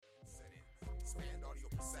Expand audio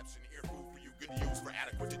perception, ear food for you, good use for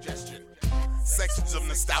adequate digestion. Sections of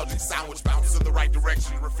nostalgic sound which bounce in the right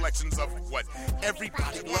direction. Reflections of what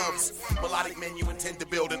everybody loves. Melodic menu intend to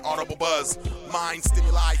build an audible buzz. Mind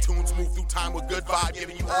stimuli, tunes move through time with good vibe,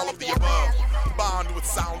 giving you all of the above. Bond with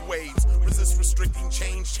sound waves. Resist restricting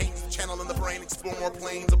change. Change the channel in the brain. Explore more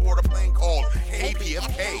planes aboard a plane called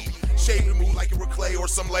KPFK. Shape and move like it were clay or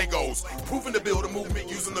some Legos. Proven to build a movement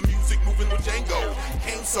using the music, moving with Django.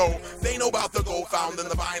 Came so, they know about the gold found in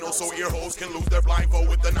the vinyl, so ear holes can lose their blindfold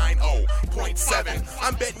with the 90.7.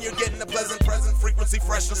 I'm betting you're getting a pleasant present, frequency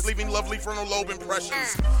freshness, leaving lovely frontal lobe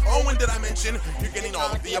impressions. Oh, and did I mention, you're getting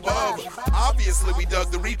all of the above. Obviously, we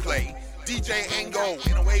dug the replay. DJ Ango,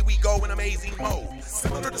 in a way we go in amazing mode.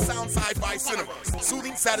 Similar to sound sci-fi cinema.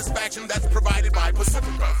 Soothing satisfaction that's provided by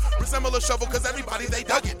Pacifica. Resemble a shovel cause everybody they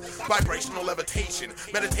dug it. Vibrational levitation,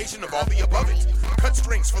 meditation of all the above it. Cut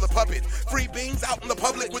strings for the puppet. Free beings out in the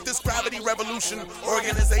public with this gravity revolution.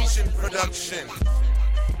 Organization production.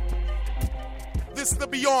 This is the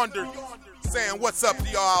Beyonder saying what's up to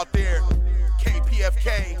y'all out there.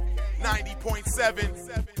 KPFK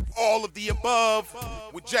 90.7. All of the above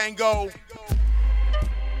with Django.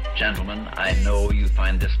 Gentlemen, I know you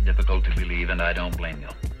find this difficult to believe, and I don't blame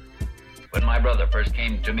you. When my brother first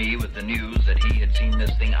came to me with the news that he had seen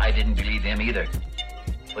this thing, I didn't believe him either.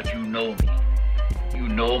 But you know me. You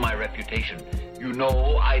know my reputation. You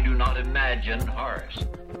know I do not imagine horrors.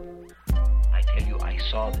 I tell you, I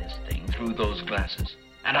saw this thing through those glasses,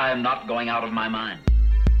 and I am not going out of my mind.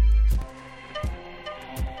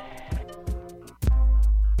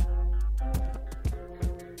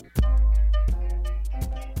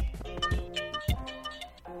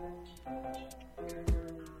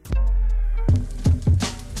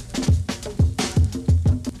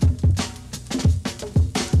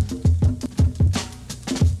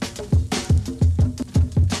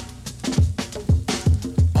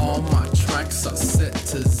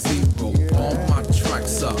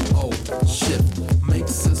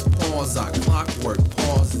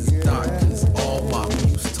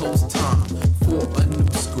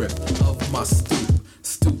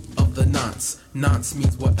 Nonce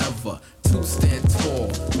means whatever. To stand tall,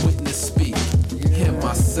 witness speak. Hear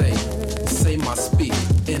my say my speak.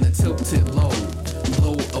 In a tilted low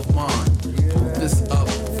of mine. Prove this up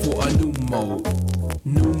for a new mode.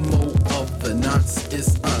 New mode of the nonce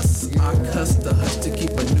is us. I cuss the hush to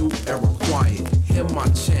keep a new era quiet. Hear my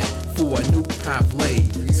chant for a new path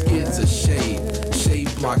laid. Scared to shade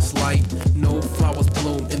blocks light. No flowers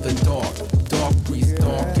bloom in the dark. Dark breeze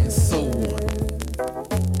dark and so on.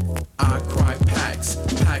 I cry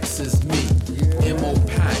Pax is me. M.O.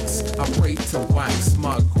 Pax, I pray to wax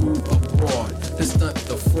my groove abroad. To stunt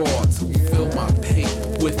the frauds who fill my pate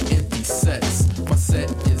with empty sets. My set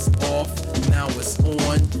is off, now it's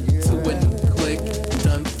on. To a new click,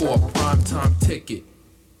 done for a primetime ticket.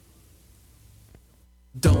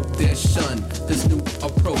 Don't dare shun this new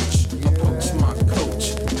approach. Approach my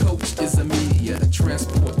coach. Coach is a media to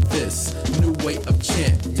transport this new way of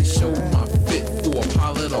chant. To show my fit for a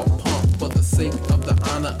pilot or pump. For the sake of the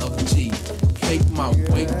honor of G. Cake my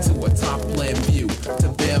way to a top land view. To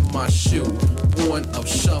bear my shoe. Born of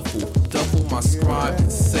shuffle. Double my scribe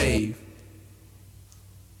and save.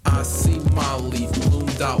 I see my leaf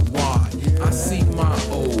bloomed out wide. I see my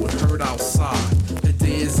old herd outside. The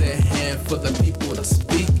day is at hand for the people to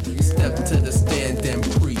speak. Step to the stand and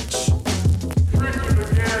preach.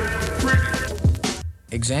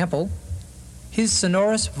 Example, his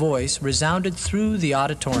sonorous voice resounded through the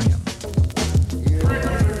auditorium.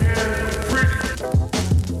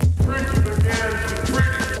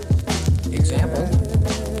 Example,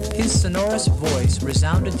 his sonorous voice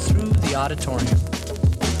resounded through the auditorium.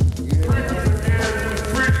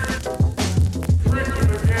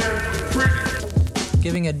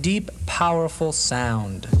 Giving a deep, powerful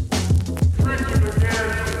sound.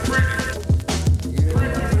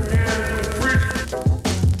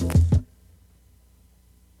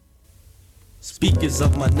 Speakers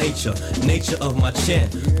of my nature of my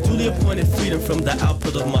chant. Duly appointed freedom from the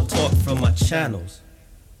output of my talk from my channels.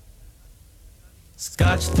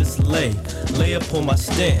 Scotch this lay upon my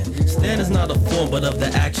stand. Stand is not a form but of the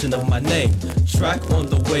action of my name. Track on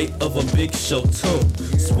the way of a big show tune.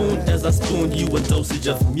 Spoon as I spoon you a dosage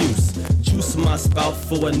of muse. Juice my spout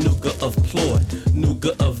for a nougat of ploy.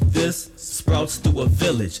 Nougat of this sprouts through a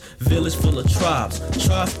village full of tribes.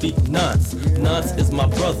 Tribes speak nonce. Nonce is my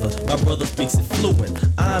brother speaks it fluent.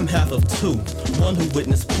 I'm half of two, one who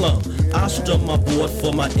witnessed plum. I strum my board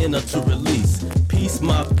for my inner to release. Piece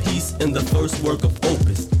my piece in the first work of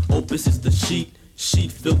opus. Opus is the sheet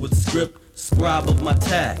filled with script. Scribe of my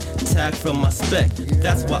tag from my spec.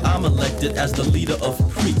 That's why I'm elected as the leader of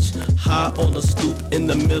Preach. High on the stoop in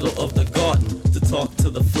the middle of the garden. To talk to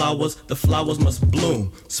the flowers must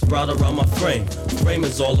bloom. Sprout around my frame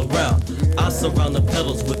is all around. I surround the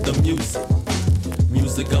petals with the music.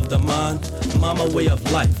 Music of the mind, my way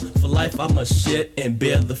of life. For life I must share and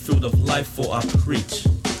bear the fruit of life, for I preach.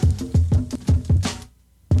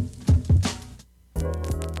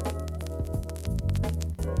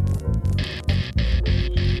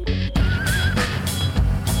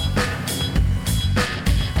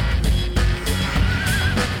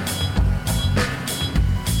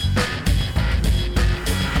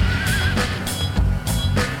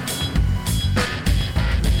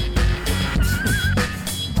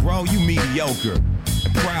 Mediocre,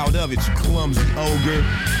 proud of it, you clumsy ogre.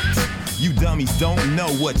 You dummies don't know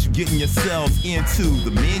what you're getting yourselves into.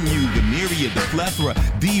 The menu, the myriad, the plethora.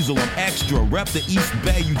 Diesel, I'm extra. Rep the East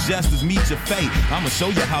Bay, you just as meet your fate. I'ma show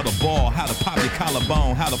you how to ball, how to pop your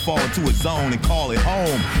collarbone, how to fall into a zone and call it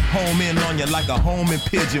home. Home in on you like a homing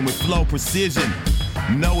pigeon with flow precision.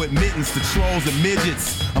 No admittance to trolls and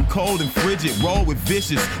midgets. I'm cold and frigid, roll with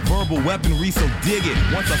vicious verbal weaponry, so dig it.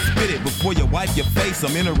 Once I spit it, before you wipe your face,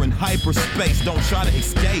 I'm entering hyperspace. Don't try to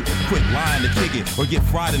escape, quit lying to kick it, or get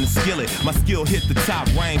fried in the skillet. My skill hit the top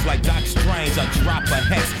range like Doc Strange. I drop a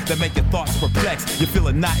hex that make your thoughts perplexed. You feel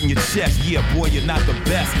a knot in your chest, yeah boy, you're not the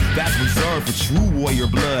best. That's reserved for true warrior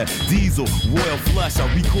blood. Diesel, royal flush,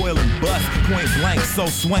 I recoil and bust. Point blank, so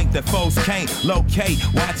swank that foes can't locate.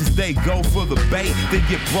 Watch as they go for the bait, they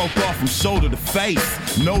get broke off from shoulder to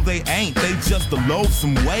face. No, they ain't, they just a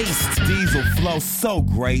loathsome waste. Diesel flow so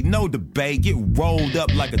great, no debate. Get rolled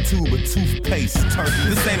up like a tube of toothpaste. Turkey,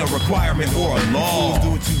 this ain't a requirement or a law.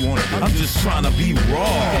 Do what you want. I'm just trying to be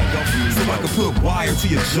raw, so I can put wire to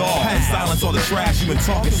your jaw and silence all the trash you've been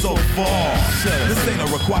talking so far. This ain't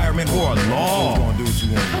a requirement or a law.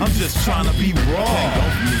 I'm just trying to be raw,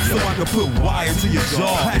 so I can put wire to your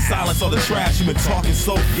jaw and silence all the trash you've been talking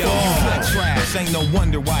so far. Yo, you cut trash, ain't no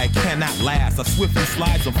wonder why it cannot last. I swiftly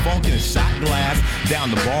slide some funk in a shot glass down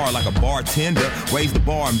the bar like a bartender. Raise the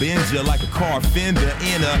bar and bend you like a car fender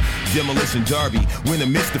in a demolition derby. When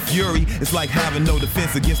amidst the fury, it's like having no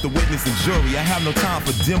defense against the witness and jury. I have no time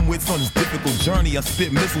for dimwits on this difficult journey. I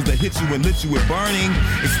spit missiles that hit you and lit you with burning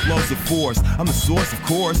explosive force. I'm the source, of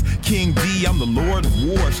course. King D, I'm the Lord of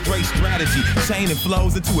War. Straight strategy, chain and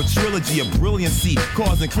flows into a trilogy of brilliancy,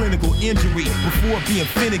 causing clinical injury. Before being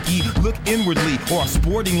finicky, look inwardly or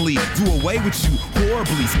sportingly do away with you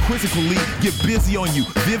horribly, quizzically, get busy on you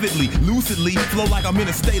vividly, lucidly, flow like I'm in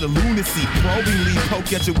a state of lunacy, probingly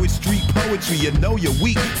poke at you with street poetry. You know you're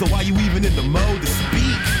weak, so why you even in the mode to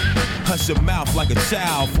speak? Hush your mouth like a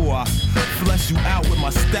child, for I flesh you out with my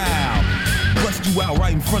style. Bust you out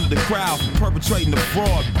right in front of the crowd for perpetrating the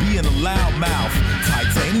fraud, being a loud mouth.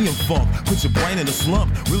 Titanium funk, put your brain in a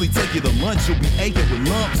slump, really take you to lunch, you'll be aching with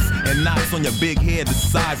lumps and knots on your big head the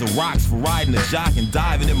size of rocks for riding a jock and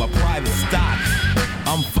diving in my private stock.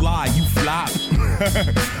 I'm fly, you flop.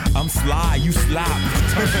 I'm sly, you slop.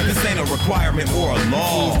 This ain't a requirement or a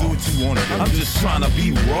law. Do what you want to do. I'm just trying to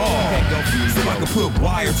be raw, so I can put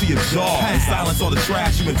wire to your jaw and silence all the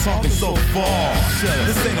trash you've been talking so far.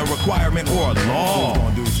 This ain't a requirement or a law.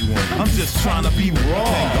 I'm just trying to be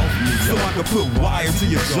raw, so I can put wire to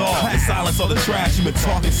your jaw and silence all the trash you've been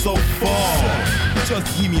talking so far.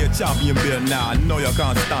 Just give me a champion beer now. I know you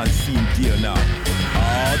can't stand seeing gear now.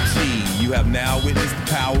 Oh gee, you have now witnessed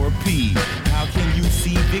the power of P. How can you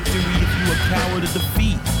see victory if you a coward of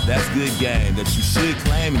defeat? That's good game that you should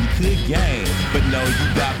claim and you could gain. But no, you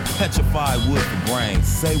got petrified wood for brains.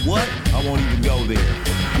 Say what? I won't even go there.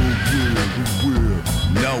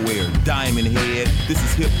 Nowhere, Diamond Head. This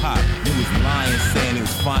is hip hop. You was lying, saying it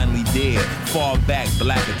was finally dead. Fall back,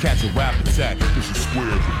 black, or catch a rap attack. This is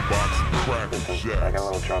squares and box and crack and jack. I got a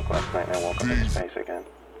little drunk last night and I woke up in space again.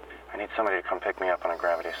 I need somebody to come pick me up on a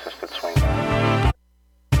gravity-assisted swing down.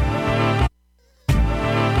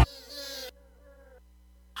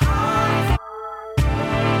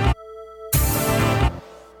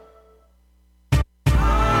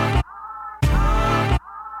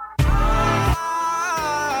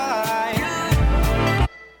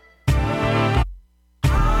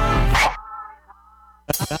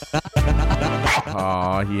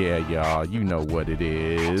 Oh, yeah, y'all. You know what it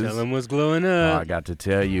is. Tell them what's glowing up. I got to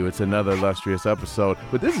tell you, it's another illustrious episode.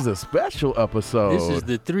 But this is a special episode. This is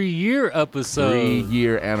the 3-year episode.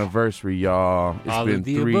 3-year anniversary, y'all. It's all been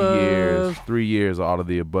 3 years. 3 years, all of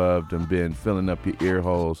the above, and been filling up your ear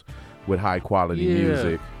holes with high-quality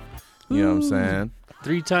music. You know what I'm saying?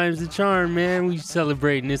 3 times the charm, man. We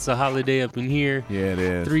celebrating. It's a holiday up in here. Yeah, it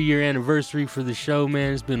is. 3-year anniversary for the show,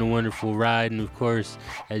 man. It's been a wonderful ride. And, of course,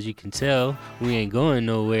 as you can tell, we ain't going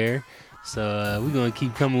nowhere. So we're going to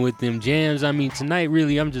keep coming with them jams. I mean, tonight,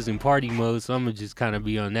 really, I'm just in party mode, so I'm going to just kind of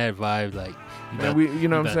be on that vibe. Like, man, you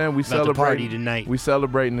know what I'm saying? We celebrate party tonight. We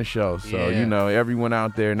celebrating the show. So, you know, everyone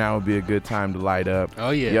out there, now would be a good time to light up.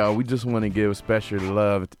 Oh, yeah. Yo, we just want to give a special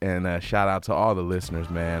love and shout out to all the listeners,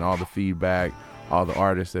 man, all the feedback, all the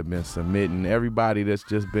artists that have been submitting, everybody that's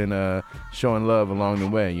just been showing love along the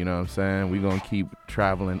way, you know what I'm saying? We're going to keep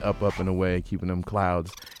traveling up and away, keeping them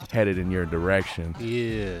clouds headed in your direction.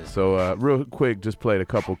 Yeah. So real quick, just played a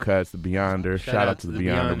couple cuts, the Beyonder. Shout out to the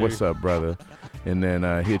Beyonder. What's up, brother? And then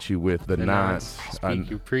hit you with the Nonce. Speak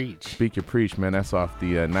Your Preach. Speak Your Preach, man. That's off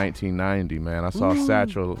the 1990, man. I saw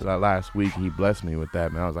Satchel last week. He blessed me with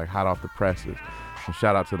that, man. I was like hot off the presses. And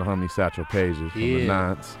shout out to the homie Satchel Pages from the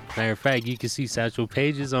Nonce. Matter of fact, you can see Satchel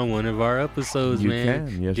Pages on one of our episodes, man.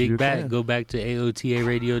 You can. Yes, Dig you back. can. Go back to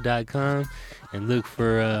AOTARadio.com and look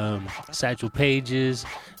for Satchel Pages.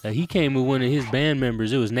 He came with one of his band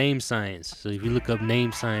members. It was Name Science. So if you look up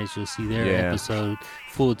Name Science, you'll see their episode.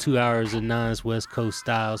 Full 2 hours of Nonce West Coast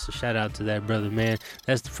style. So shout out to that brother, man.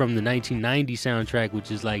 That's from the 1990 soundtrack,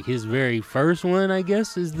 which is like his very first one, I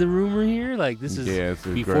guess, is the rumor here. Like this is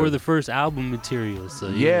before the first album material. So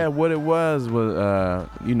yeah, what it was what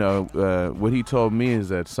he told me is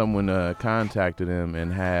that someone contacted him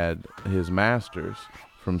and had his masters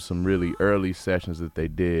from some really early sessions that they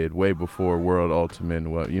did way before World Ultimate,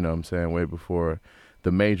 you know what I'm saying, way before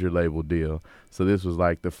the major label deal. So this was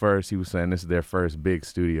like the first, he was saying this is their first big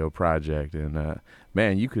studio project. And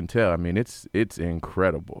man, you can tell, I mean, it's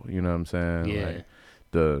incredible. You know what I'm saying? Yeah. Like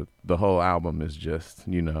the whole album is just,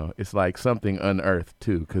 you know, it's like something unearthed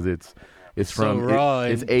too, because it's from so raw.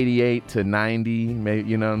 It's 88 to 90, maybe,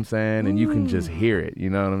 you know what I'm saying? And you can just hear it,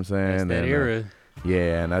 you know what I'm saying? That's that era.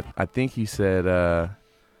 Yeah, and I think he said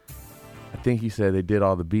they did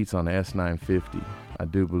all the beats on the S950. I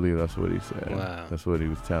do believe that's what he said. Wow. That's what he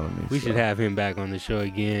was telling me. We should have him back on the show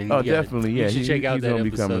again. Oh, definitely, yeah. You should check out he's that gonna be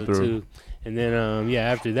coming episode through. too. And then,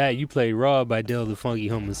 after that, you played Raw by Del the Funky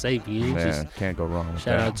Homo Sapien. Man, can't go wrong with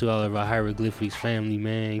shout that. out to all of our Hieroglyphics family,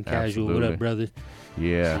 man. Casual, Absolutely. what up, brother?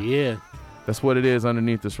 Yeah. So, yeah. That's what it is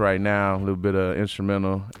underneath us right now. A little bit of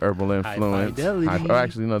instrumental, herbal influence.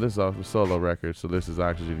 Fidelity. No, this is off a solo record, so this is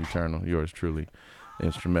Oxygen Eternal. Yours truly.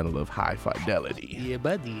 Instrumental of High Fidelity. Yeah,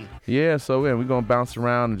 buddy. Yeah, so we're going to bounce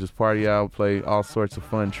around and just party out, play all sorts of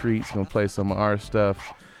fun treats. Going to play some of our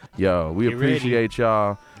stuff. Yo, we appreciate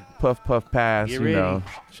y'all. Puff Puff Pass, Get you know. ready.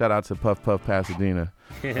 Shout out to Puff Puff Pasadena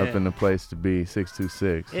up in the place to be,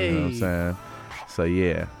 626. You know what I'm saying? So,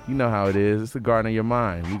 yeah, you know how it is. It's the garden of your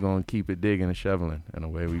mind. We're going to keep it digging and shoveling, and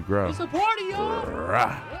away we grow. It's a party, y'all.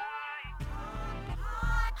 Rah.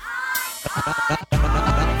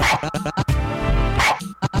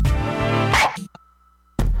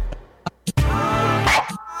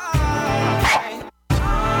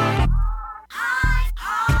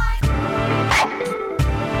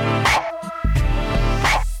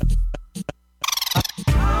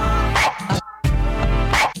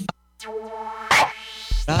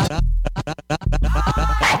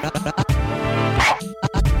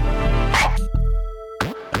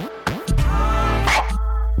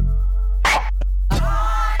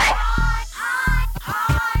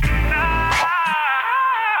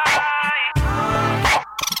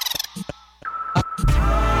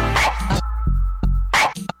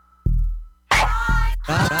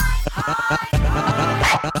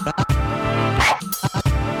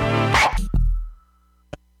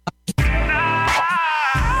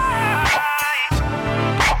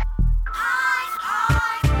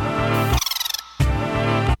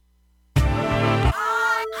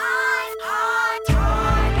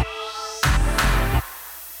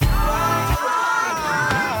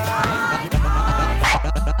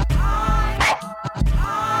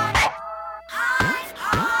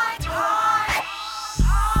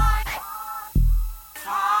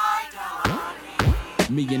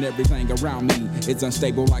 Me and everything around me is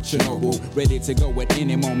unstable like Chernobyl. Ready to go at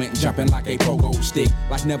any moment, jumping like a pogo stick.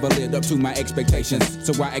 Like never lived up to my expectations,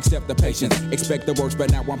 so I accept the patience. Expect the worst,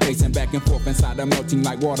 but now I'm pacing back and forth inside. I'm melting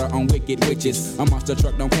like water on wicked witches. A monster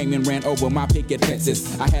truck don't came and ran over my picket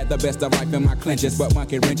fences. I had the best of life in my clenches, but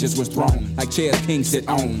monkey wrenches was thrown. Like chairs kings sit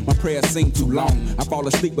on. My prayers seem too long. I fall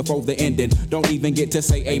asleep before the ending. Don't even get to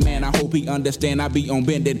say amen. I hope he understand I be on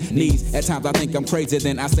bended knees. At times I think I'm crazy,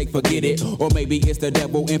 then I say forget it. Or maybe it's the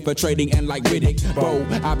devil infiltrating and like Riddick. Bro,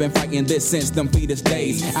 I've been fighting this since them fetus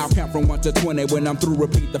days. I'll count from 1 to 20 when I'm through,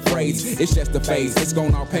 repeat the phrase. It's just a phase, it's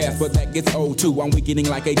gone all past, but that gets old too. I'm weakening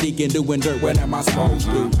like a deacon doing dirt, what am I supposed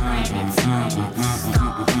to?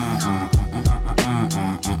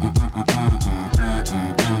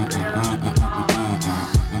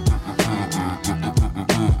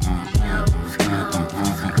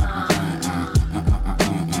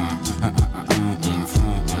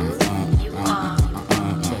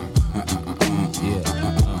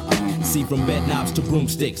 See, from bed knobs to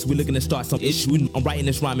broomsticks, we looking to start some issue. I'm writing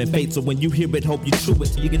this rhyme in fate, so when you hear it, hope you true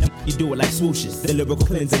it. You do it like swooshes, the lyrical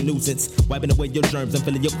cleansing nuisance, wiping away your germs and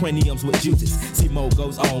filling your craniums with juices. See, mo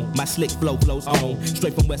goes on, my slick flow flows on,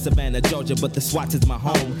 straight from West Savannah, Georgia, but the Swatch is my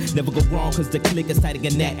home. Never go wrong, cause the click is tighter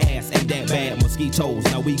than that ass. Ain't that bad, mosquitoes,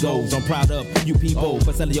 now we goes. I'm proud of you people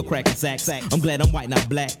for selling your crack and sacks. I'm glad I'm white, not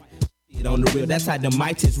black. On the real, that's how the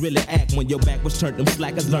mighties really act. When your back was turned, them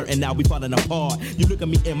slackers learned, and now we falling apart. You look at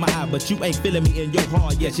me in my eye, but you ain't feeling me in your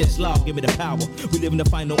heart. Yes, love, give me the power. We live in the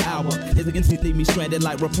final hour. It's against me, leave me stranded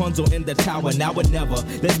like Rapunzel in the tower. Now or never,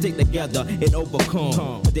 let's stick together and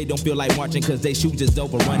overcome. But they don't feel like marching, cause they shoes just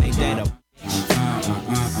overrun, ain't that a...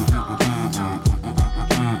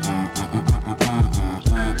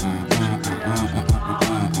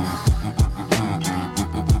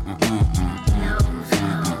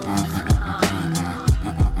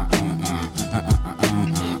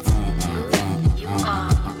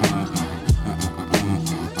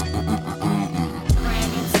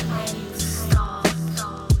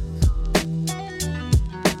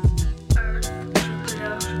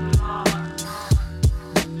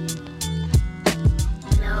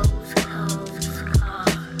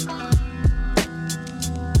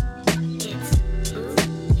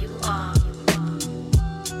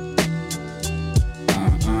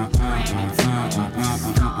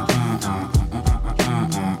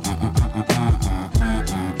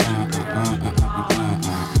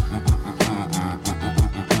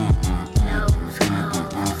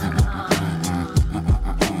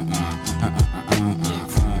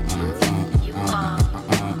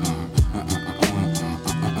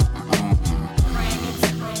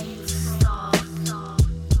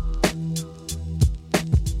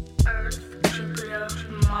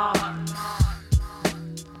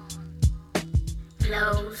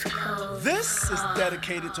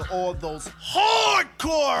 To all those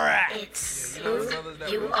hardcore acts. It's who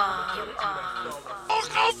you are.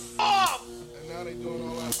 Fuck up! And now they doing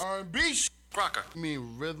all that R&B shit. Crocker. You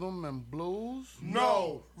mean rhythm and blues?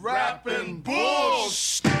 No, rap and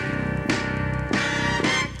bullshit.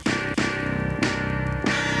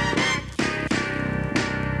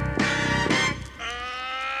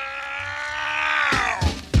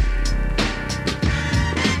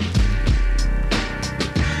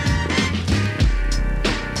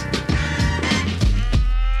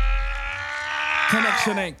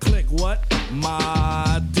 Connection ain't click, what?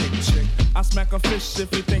 My dick chick. I smack a fish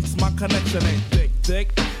if he thinks my connection ain't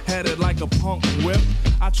thick. Headed like a punk whip.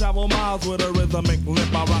 I travel miles with a rhythmic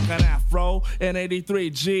lip. I rock an afro in 83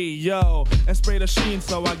 G, yo. And spray the sheen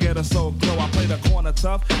so I get a soul glow. I play the corner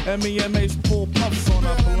tough, and me and Mace pull puffs on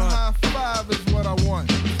a blunt. High five is what I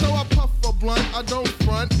want. So I puff a blunt, I don't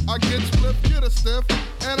front. I get split, get a stiff,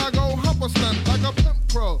 and I go hump a stunt like a pimp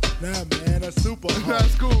pro. Nah, man, that's super.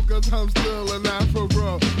 That's cool, cause I'm still an Afro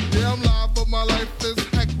bro. Yeah, I'm live, but my life is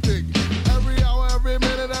hectic. Every hour, every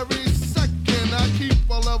minute, every second, I keep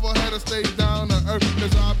a level head and stay down to earth,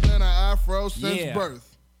 cause I've been an Afro since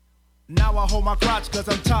birth. Now I hold my crotch cause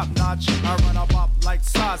I'm top notch. I run up like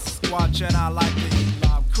Sasquatch and I like to eat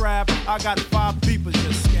live crab. I got 5 beepers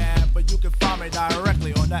just scab, but you can find me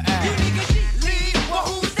directly on the app. You niggas leave, well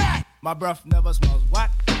who's that? My breath never smells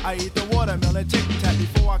whack. I eat the watermelon tic-tac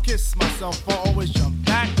before I kiss myself. I always jump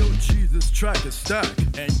back. Yo, Jesus, track is stack,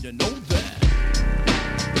 and you know that.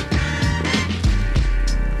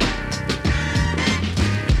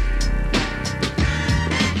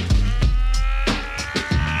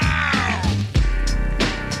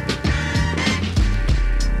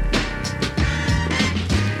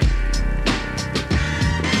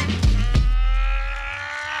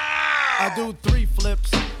 I do 3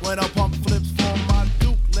 flips when I pump flips for my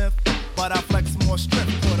Duke lift. But I flex more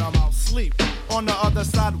strength, put him out sleep. On the other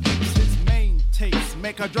side, weeps his main taste.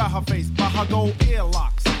 Make her dry her face by her gold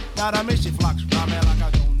earlocks. Now I miss she flocks, rhyming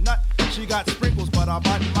like a donut. She got sprinkles, but I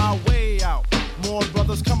bite my way out. More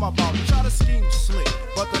brothers come about, try to scheme slick.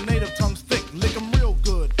 But the native tongue's thick, lick 'em real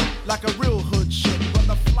good. Like a real hood shit, run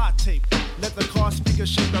the fly tape. Let the car speaker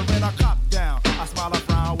shake the rent I cop down. I smile and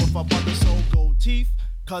frown with a bunch of soul gold teeth.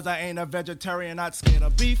 Cause I ain't a vegetarian, not scared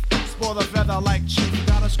of beef. Spoil the feather like chief,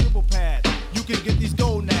 got a scribble pad. You can get these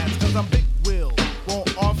gonads, cause I'm big will.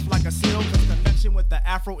 Won't off like a seal, cause connection with the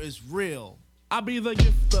afro is real. I be the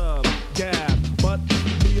gift of gab, but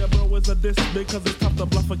be a bro is a diss because it's tough to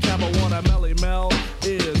bluff a cab. I want a Melly Mel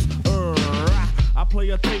is I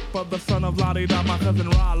play a tape of the son of Lottie Da, my cousin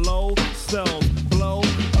Rollo sells blow.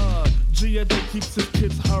 G-A-Day keeps his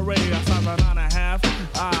kids hooray. I size a 9.5.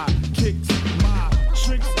 I kicks my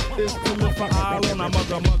tricks is to live for Ireland. I'm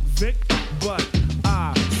a mug Vic, but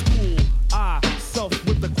I school I self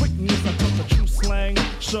with the quickness. I talk the true slang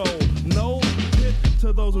show. No hit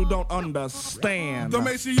to those who don't understand. The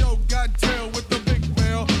Maceo got tail with the big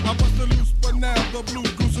bell. I bust the loose, but now the blue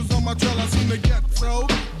goose is on my trail. I seem to get so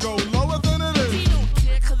go lower than it is. He don't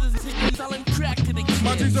care cause it's selling crack to the kids.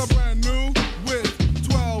 My jeans are brand new with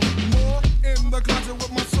 12 more in the closet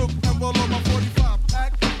with my silk envelope, my 45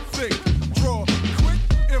 pack, thick, draw, quick.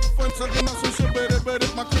 If I'm talking about some shit, but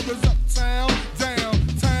if my crib is uptown,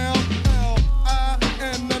 downtown, L.I.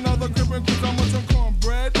 and another crib and cause I'm on some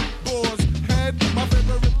cornbread, boar's head, my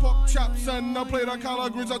favorite pork chops and a plate of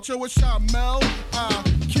collard greens. I chill with Shamel,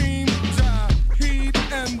 Keem, Jaheed,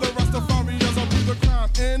 and the Rastafarians. I'll be the crime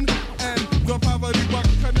in and the poverty rock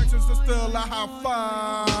connections to still a high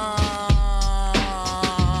five.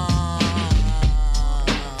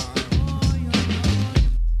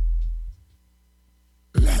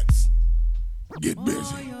 Get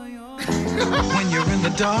busy. When you're in the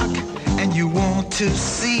dark and you want to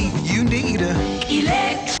see, you need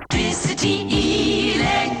electricity,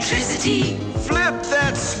 electricity. Flip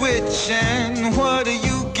that switch and what do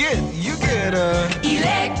you get? You get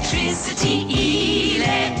electricity,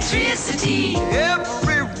 electricity.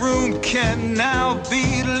 Every room can now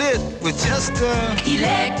be lit with just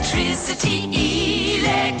electricity,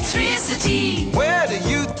 electricity. Where do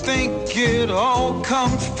you think it all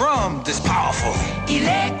comes from? This powerful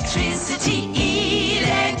electricity,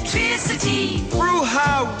 electricity. Through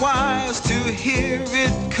high wires to here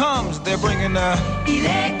it comes. They're bringing the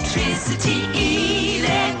electricity,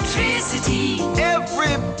 electricity.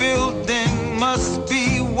 Every building must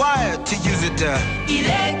be wired to use it.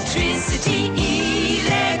 Electricity,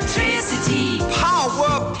 electricity.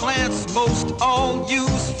 Power plants most all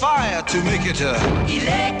use fire to make it.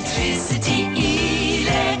 Electricity,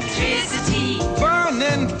 electricity.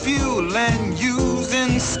 Burning fuel and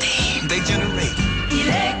using steam, they generate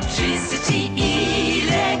electricity,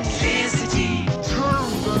 electricity. Turn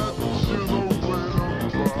that shit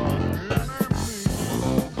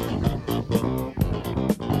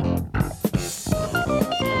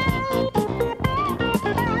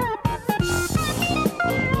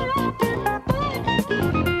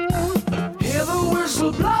Hear the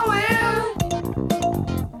whistle blowing.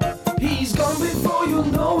 He's gone before you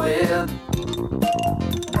know it.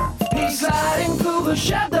 He's sliding through the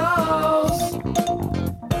shadows.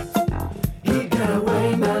 He get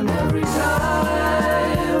away, man, every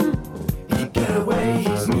time. He get away,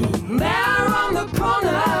 he's there on the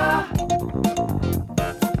corner.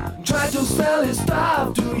 Try to sell his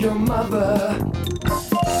stuff to your mother.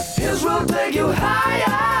 His will take you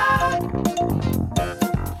higher.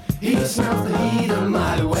 He smells the heat a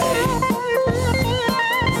mile away.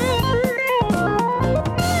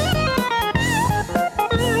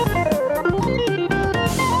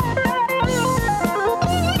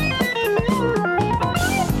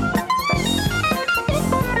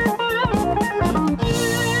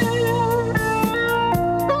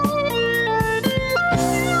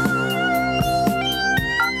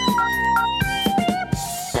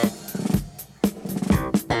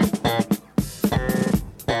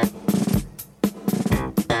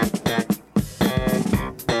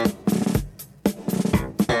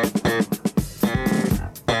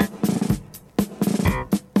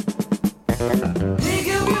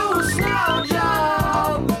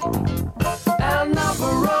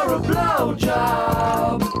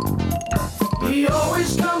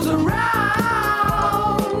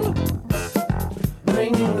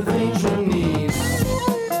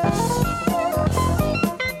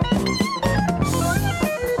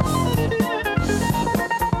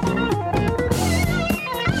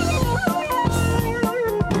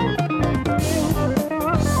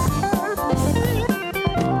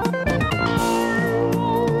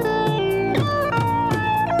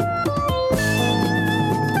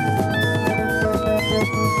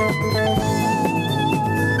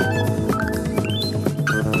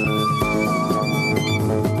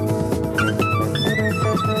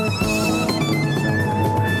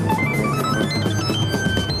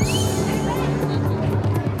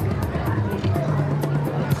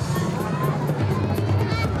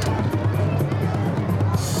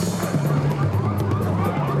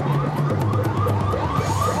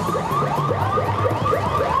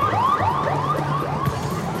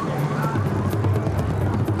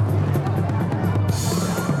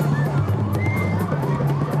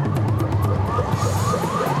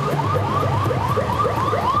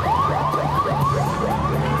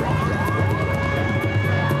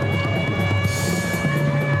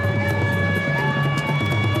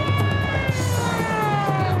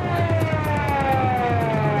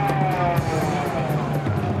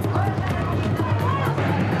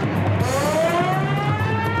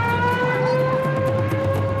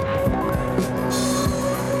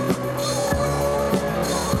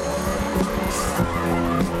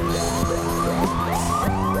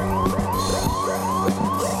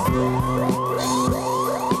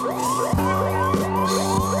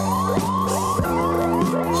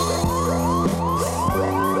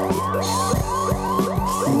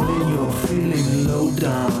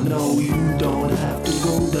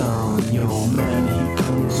 on your man, he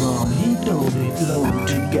come around, he don't need low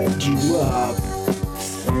to get you up.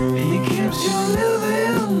 He keeps you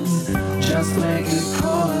living, just like a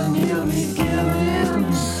call and you'll be giving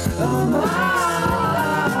a mind.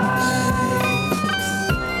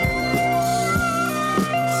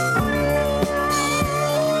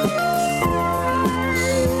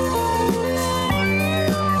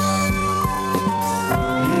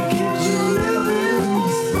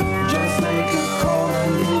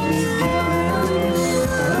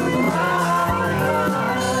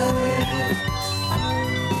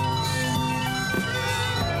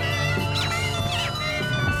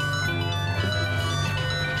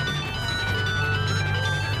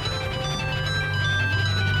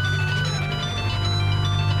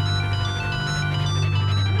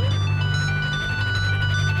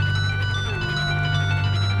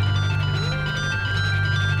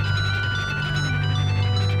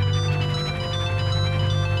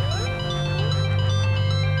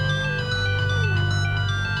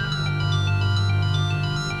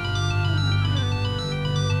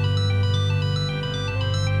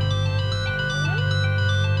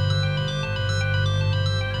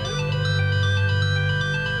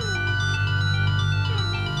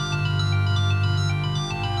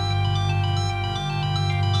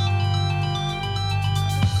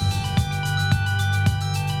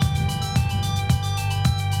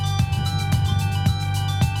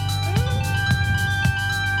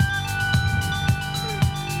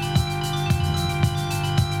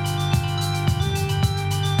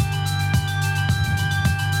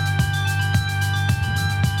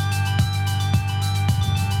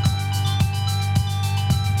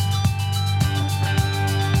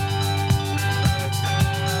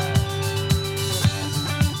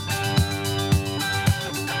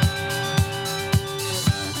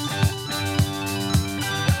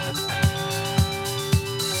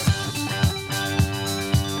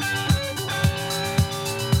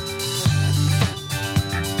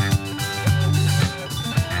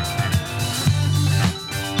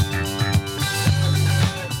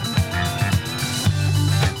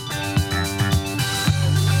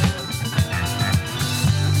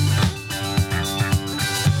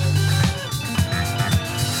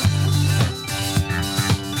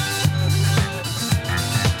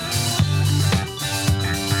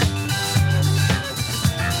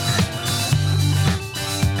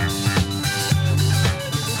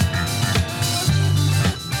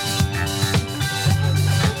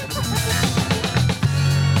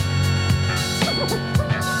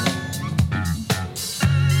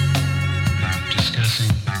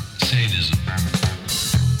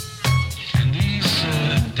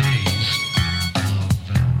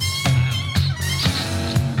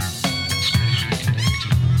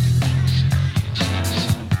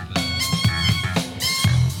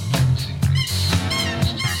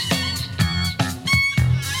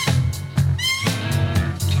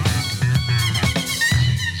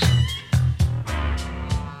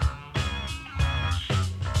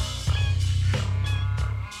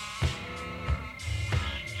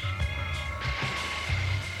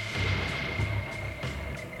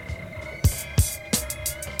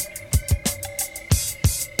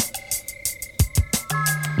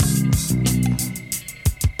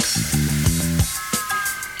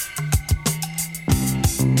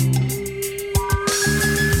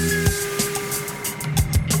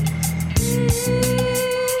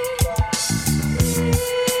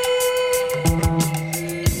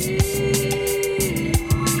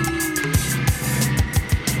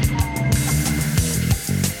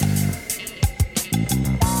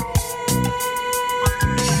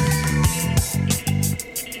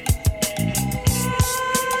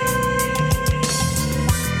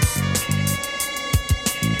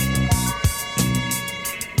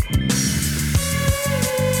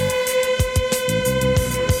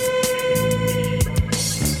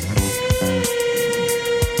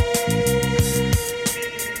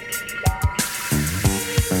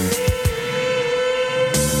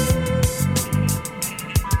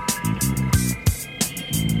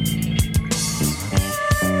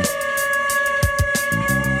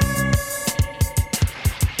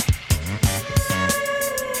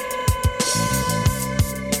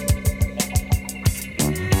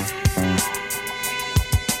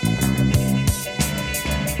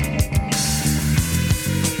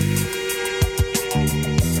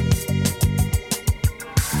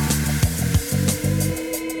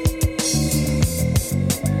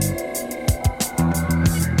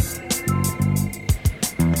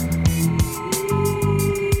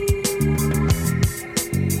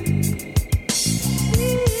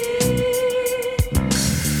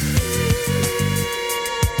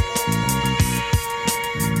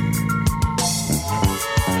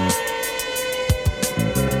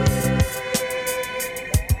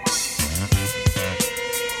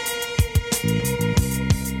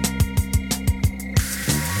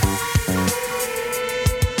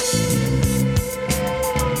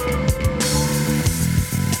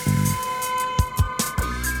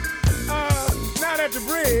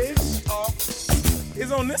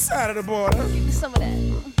 On this side of the border. Give me some of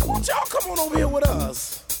that. Won't y'all come on over here with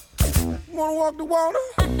us? Wanna walk the water?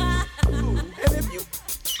 And if you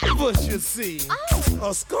ever should see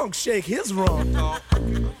a skunk shake his rump,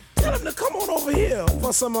 tell him to come on over here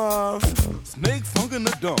for some snake funk in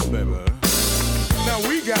the dump, baby. Now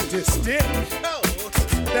we got this stick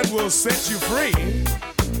that will set you free.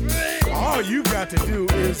 All you got to do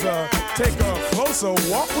is take a closer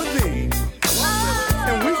walk with me.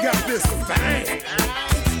 And we got this thing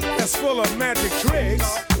that's full of magic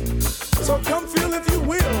tricks. So come feel, if you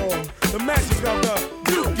will, the magic of the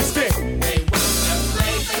Dookie stick. They want to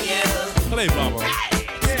play for you. Play, mama.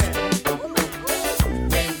 Yeah.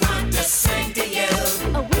 They want to sing to you.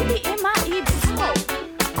 A weeby in my ear.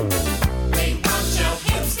 They want your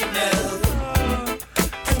hips to move.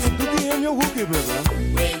 And a dookie in your wookie, baby.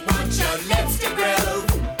 They want your lips to groove.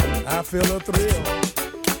 I feel a thrill.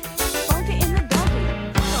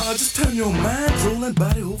 Just turn your mind, soul, and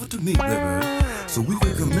body over to me, baby, so we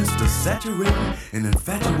can commence to saturate and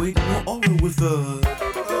infatuate your aura with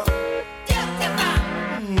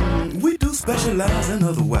we do specialize in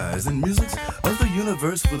otherwise in musics of the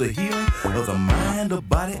universe for the healing of the mind, the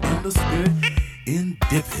body, and the spirit. In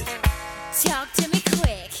Dip It. Talk to me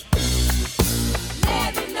quick.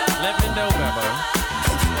 Let me know. Let me know, baby.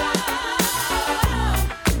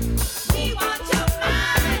 We want your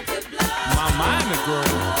mind to blow. My mind to grow.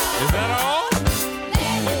 Is that all?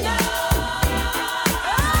 Let me know.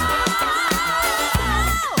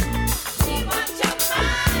 We want your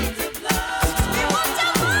mind to blow. We want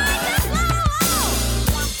your mind to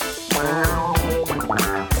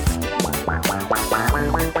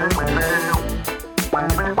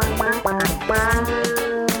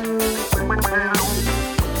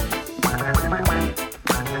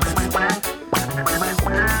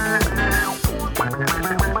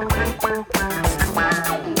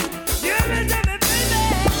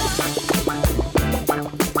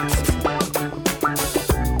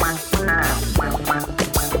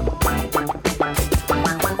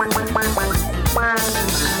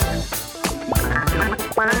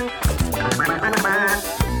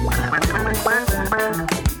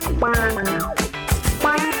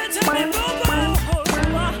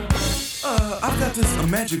I've got this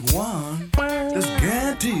magic wand that's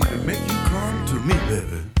guaranteed to make you come to me,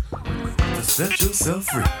 baby, to set yourself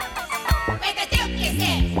free.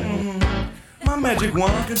 My magic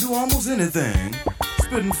wand can do almost anything.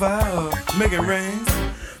 Spitting fire, making rains.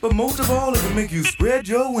 But most of all, it can make you spread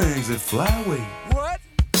your wings and fly away. What?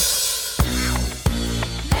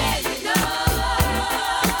 let me know.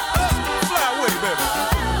 Fly away, baby.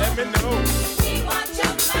 Let me know. We want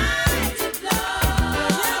your mind to blow.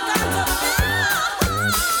 You got to blow.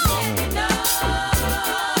 Let me know.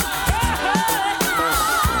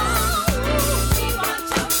 We want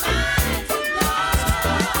your mind to blow.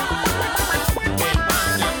 They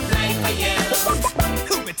want to play for you.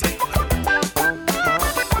 Who me take?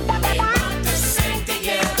 They want to sing to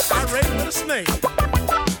you. I ready with a snake. They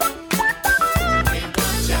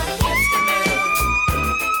want your hips to move.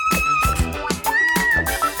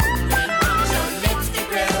 They want your lips to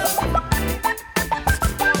groove.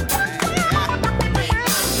 They want to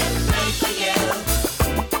play for you.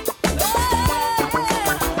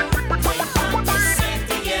 They want to sing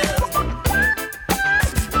to you. They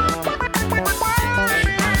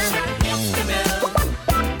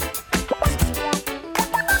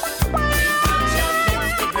want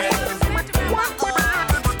your hips to move.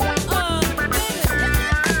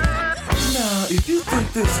 Now, if you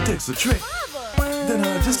think this takes a trick, then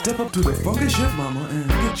just step up to the funky shit, mama, and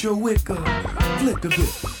get your wick flicked a bit.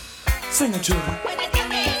 Sing it, children.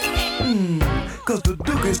 Cause the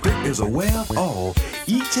Dookie Stick is aware of all,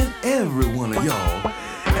 each and every one of y'all,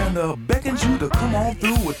 and beckons you to come on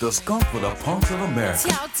through with the skunk for the punks of America.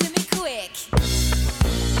 Talk to me quick.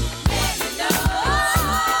 Let me know.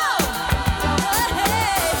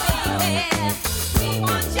 Hey, we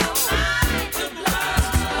want your mind to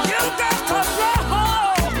blow. You got to blow.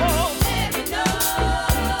 Let me know.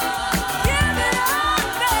 Give it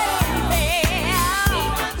up, baby. We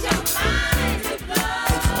want your mind to blow.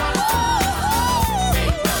 They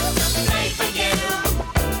want to play for you.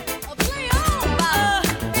 Play on,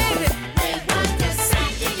 baby. They want to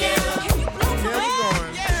sing to you. Can you blow for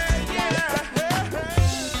me?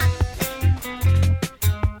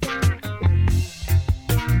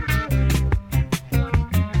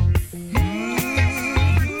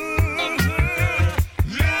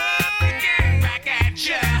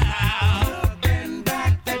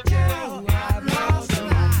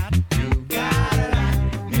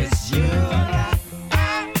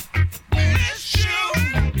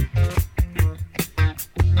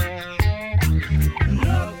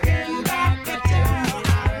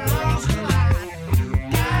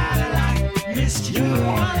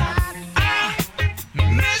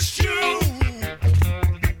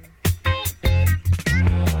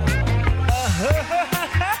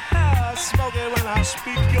 baby, when I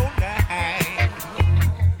speak your name.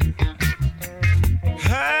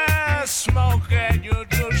 Hey, Smokey, you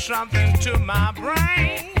do something to my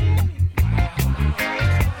brain.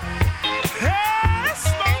 Hey,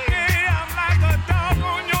 Smokey, I'm like a dog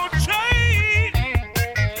on your chain.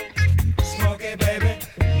 Smokey, baby,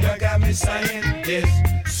 you got me saying this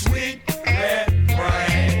sweet red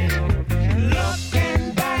rain.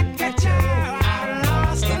 Looking back at you, I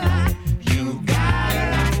lost a lot. You got a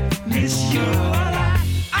lot, miss you a lot.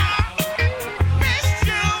 I miss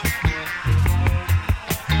you.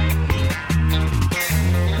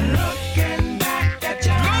 Looking back at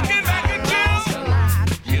you, Looking back at you. lost a lot.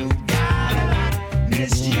 You got a lot,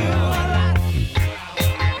 miss you a lot.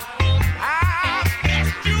 I miss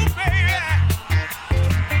you, baby.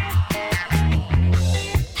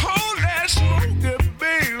 Holy Smokey,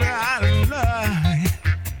 baby, I love you.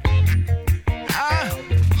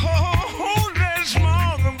 Holy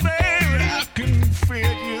Smokey, baby, I can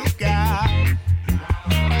feel you, God.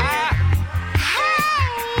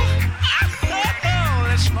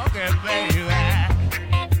 Holy Smokey, baby.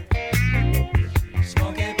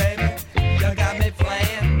 Smokey, baby, you got me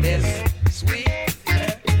playing this sweet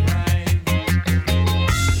red rain.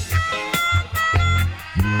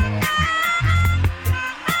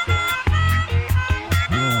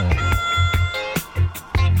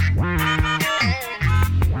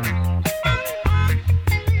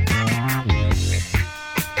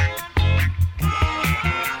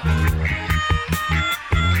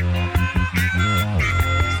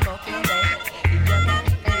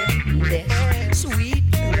 Sweet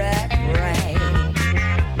red rain.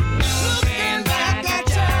 Looking back at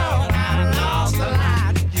you, I lost a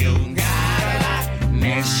lot. You got a lot,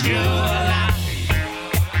 miss you a lot.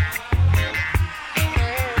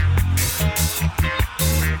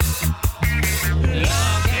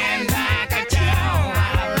 Looking back at you,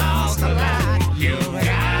 I lost a lot. You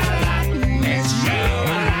got a lot, miss you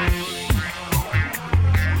a lot.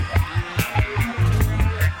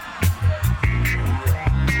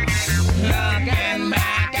 Looking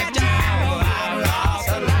back at you, I lost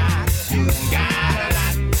a lot. You got a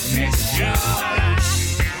lot, miss you a lot.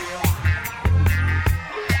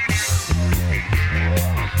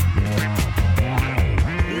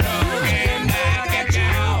 Looking back at you,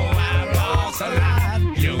 I lost a lot.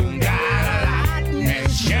 You got a lot,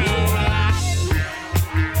 miss you a lot.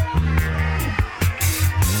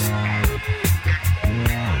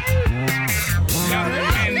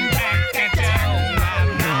 Looking back at you, I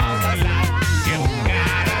lost a lot. You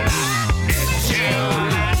got a lot, miss you a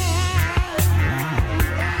lot.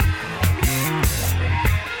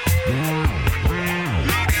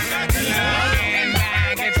 Looking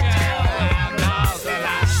back at you, I lost a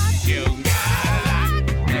lot. You got a lot,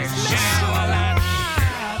 miss you a lot.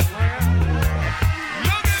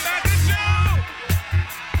 Looking back at you.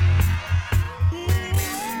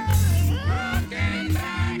 Looking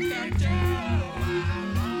back at you, I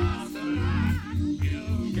lost a lot. You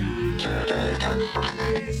got a lot,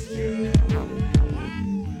 miss you.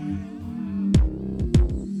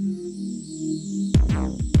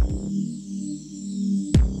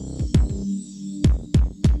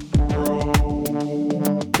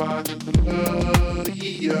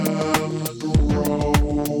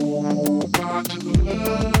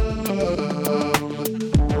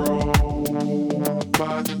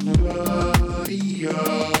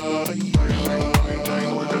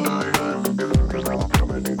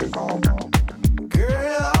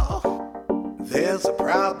 Girl, there's a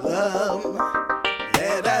problem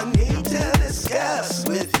that I need to discuss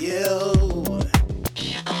with you.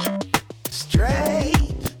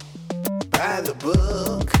 Straight by the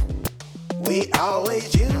book, we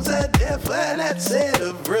always use a different set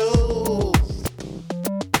of rules.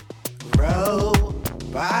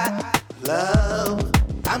 Robot love,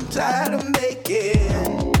 I'm tired of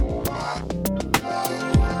making.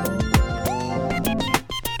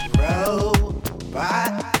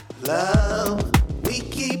 Robot love, we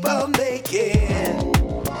keep on making.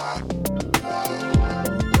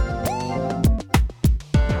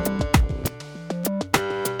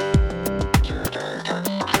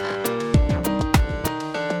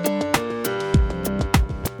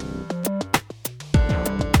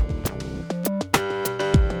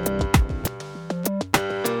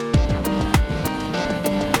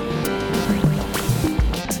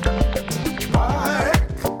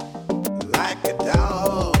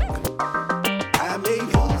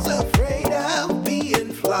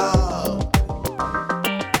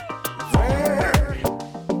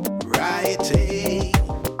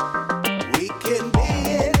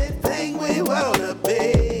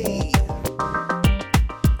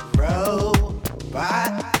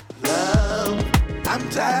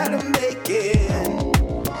 tired of making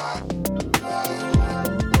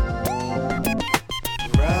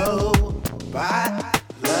robot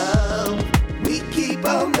love. We keep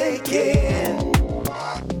on making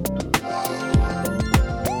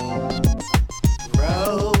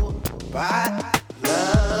robot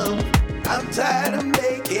love. I'm tired of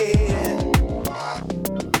making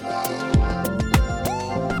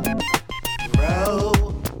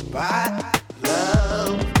robot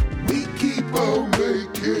love. We keep on making.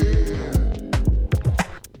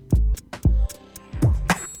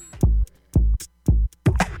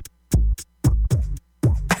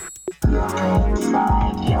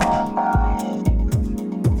 Inside your mind,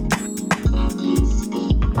 you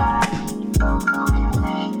speak my vocal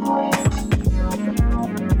language.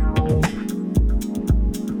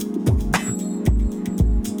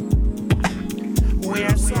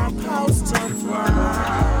 We're supposed to fly.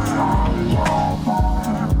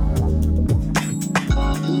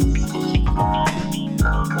 You speak my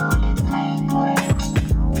vocal language.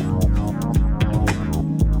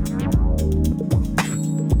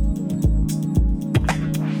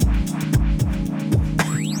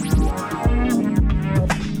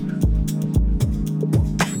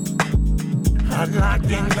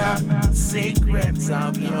 Unlocking the secrets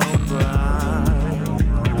of your mind.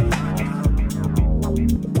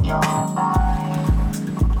 Your mind.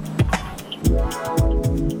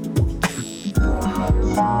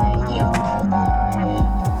 Inside your mind.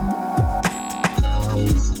 You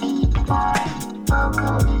speak my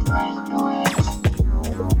vocal language.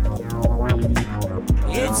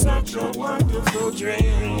 It's such a wonderful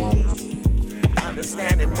dream.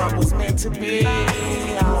 Understanding what was meant to be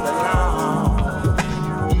all along.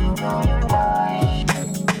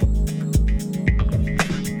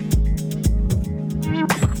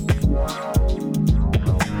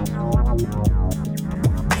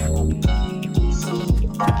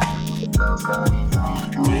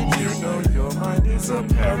 Did you know your mind is a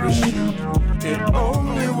parachute? It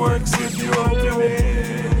only works if you open it.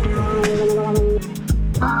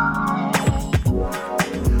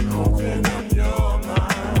 Open up your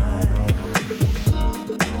mind.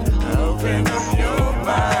 Open up your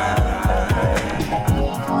mind.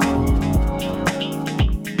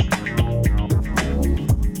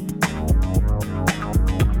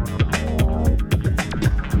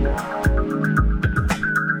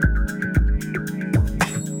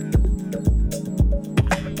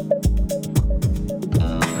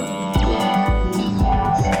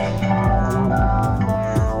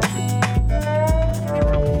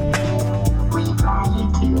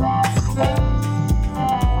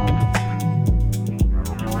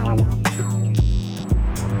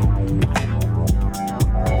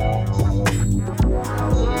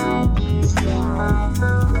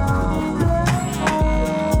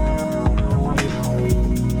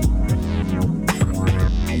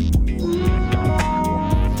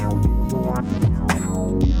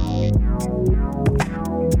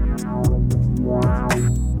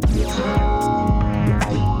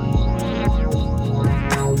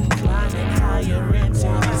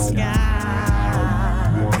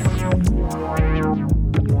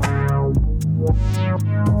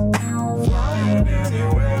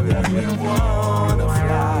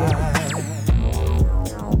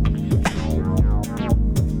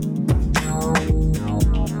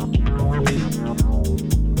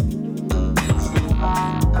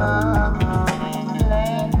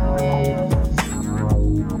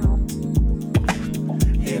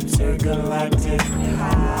 Intergalactic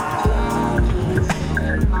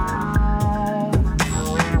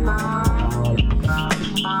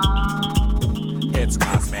it's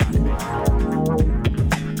cosmic.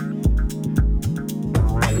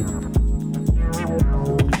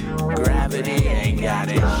 Gravity ain't got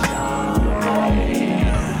it.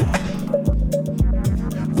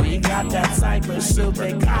 We got that cyber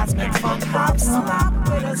super cosmic funk hop slop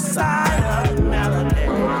with a side of melody.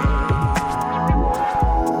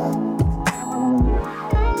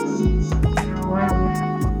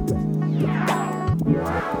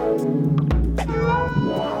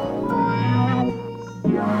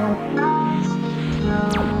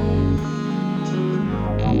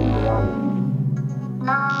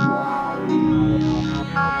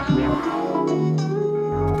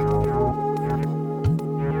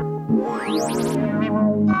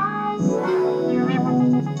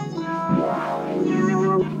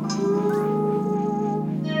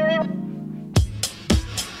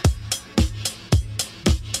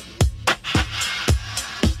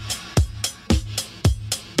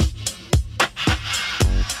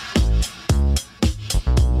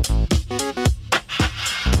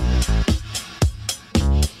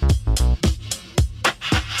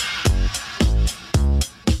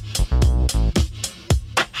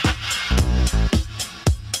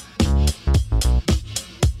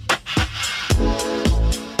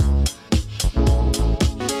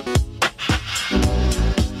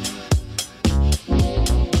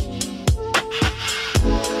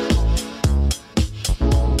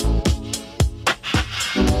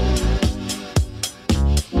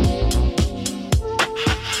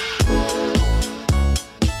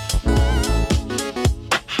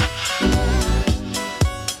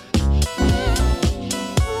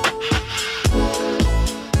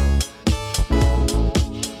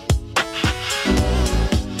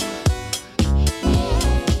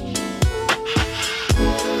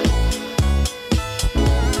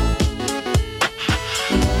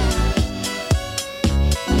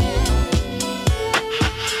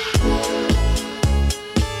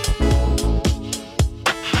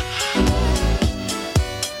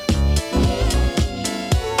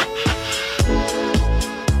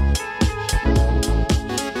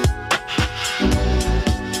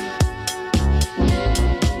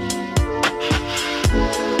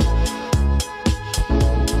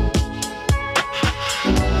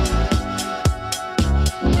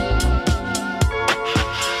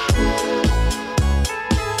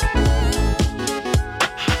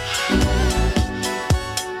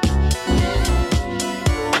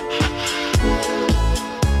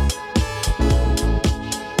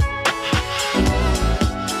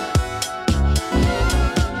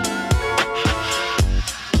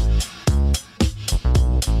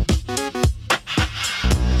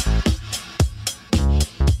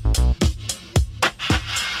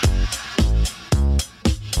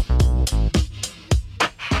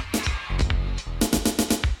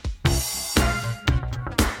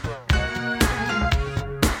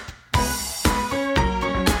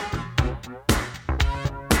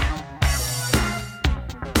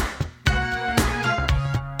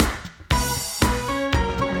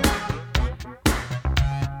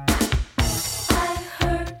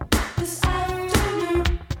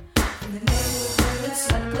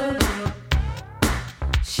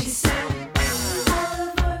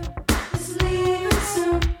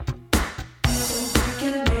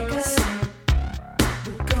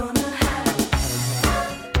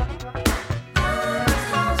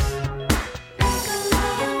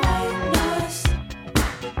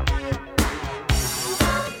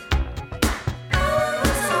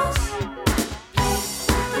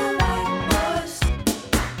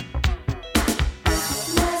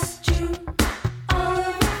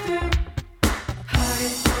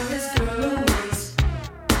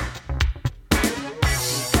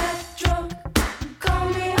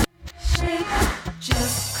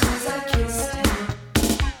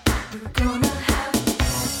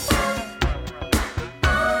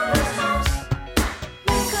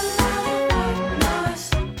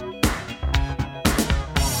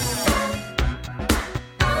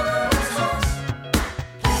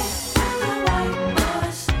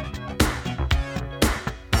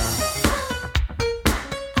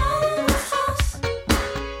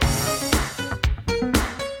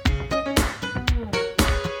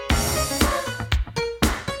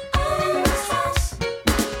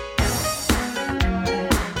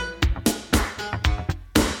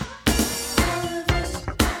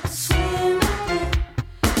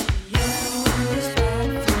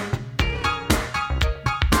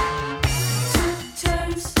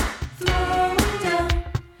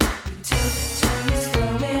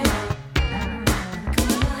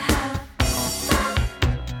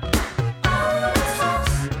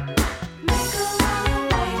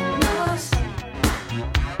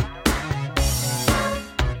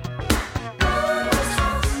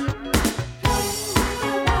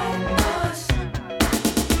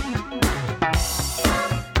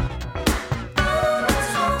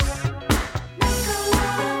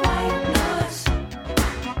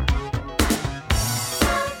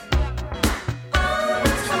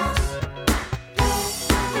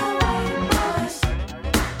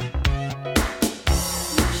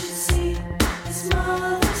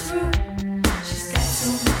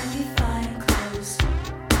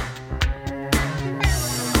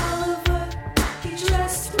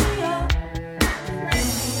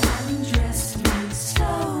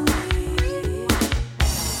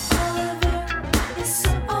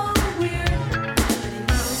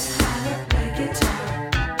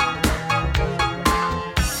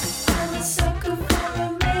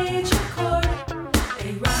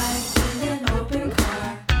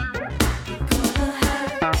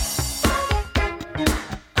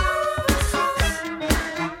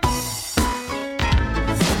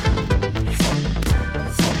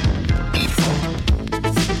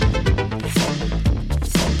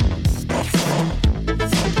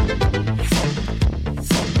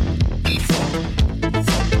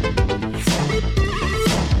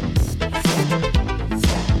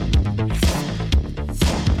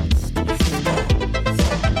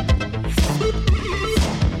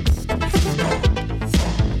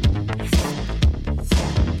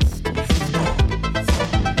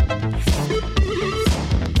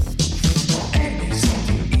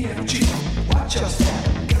 Watch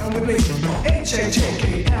yourself, come with me.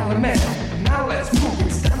 H-A-J-K-L-M-N. Now let's move,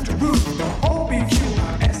 it's time to groove.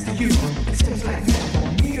 O-B-Q-R-S-T-U. It seems like that for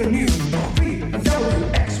me and you.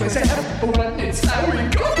 V-W-X-Y-Z. When it's time we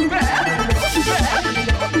go back. Go back,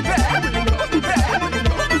 go back, go back, go back.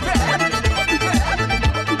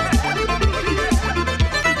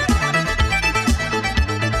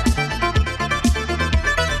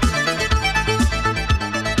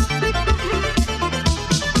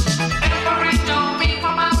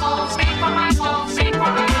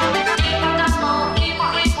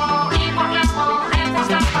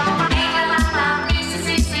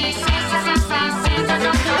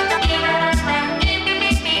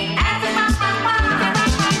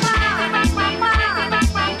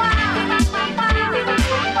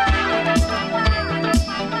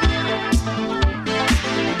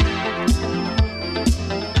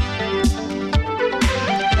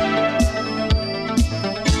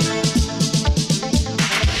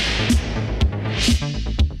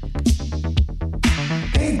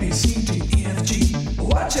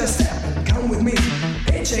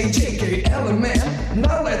 H-A-J-K-L-M-N.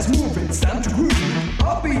 Now let's move, it's time to groove.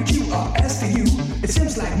 R-B-Q-R-S-T-U. It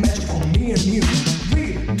seems like magic for me and you.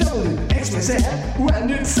 V-W-X-Y-Z. When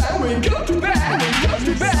it's time we go to bed. We go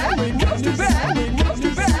to bed. We go to bed. We go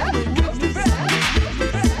to bed. We go to bed.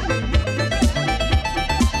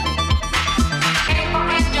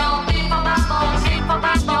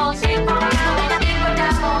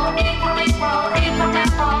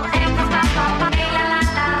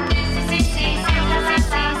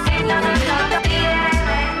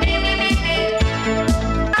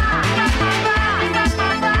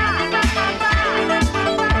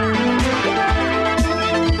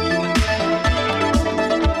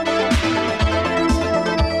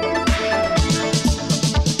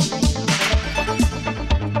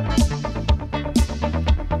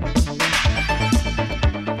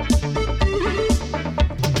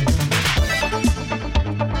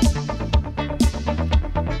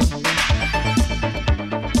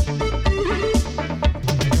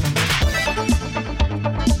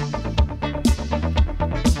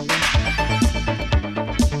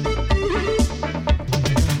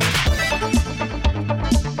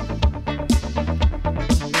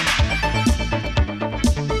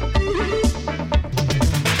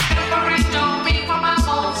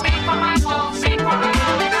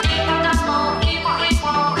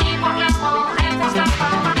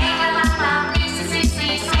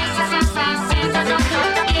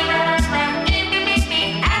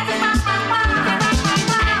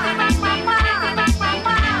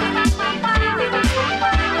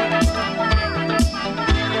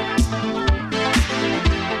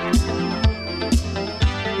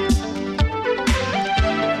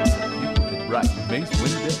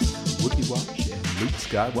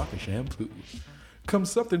 Skywalker shampoo.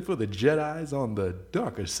 Comes something for the Jedis on the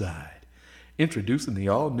darker side. Introducing the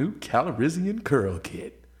all-new Calrissian Curl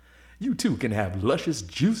Kit. You too can have luscious,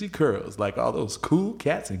 juicy curls like all those cool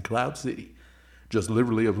cats in Cloud City. Just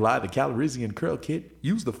literally apply the Calrissian Curl Kit,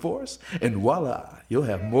 use the Force, and voila, you'll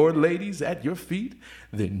have more ladies at your feet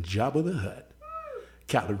than Jabba the Hutt.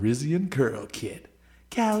 Calrissian Curl Kit.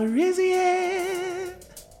 Calrissian!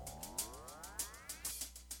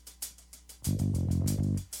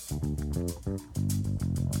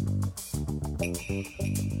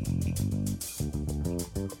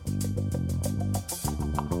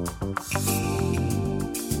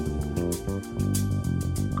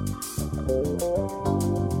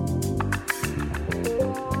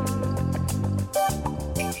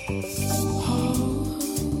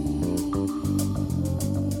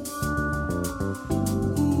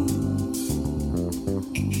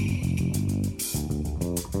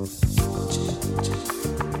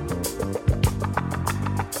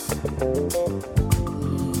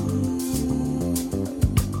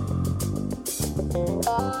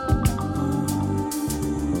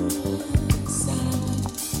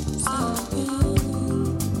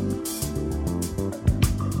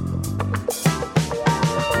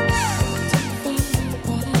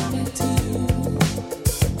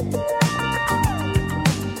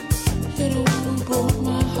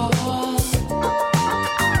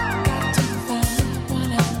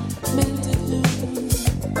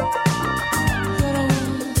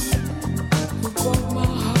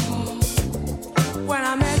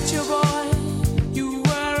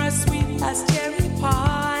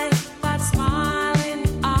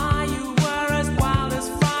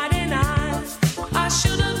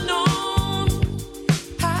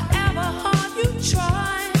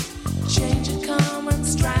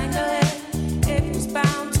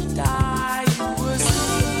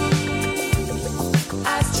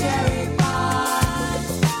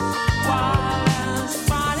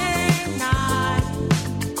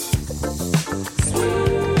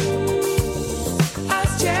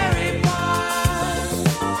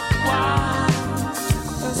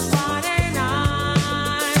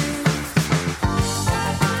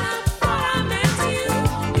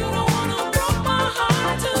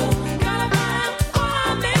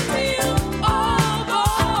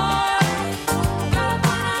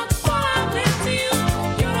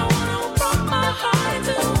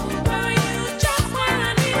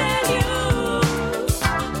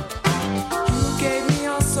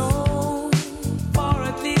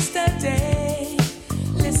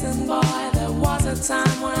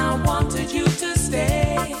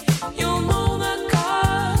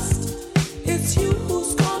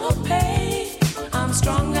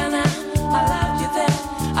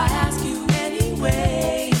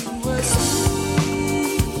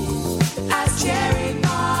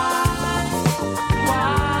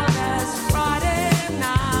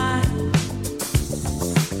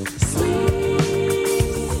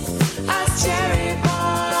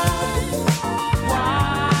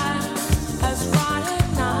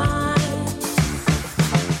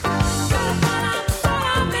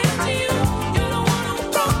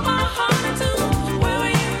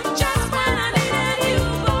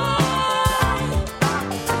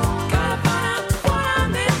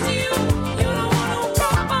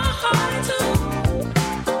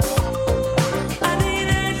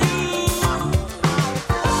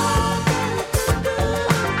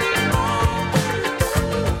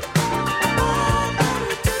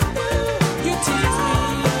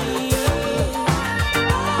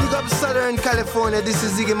 Kern, California. This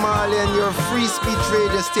is Ziggy Marley and your free speech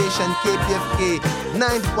radio station KPFK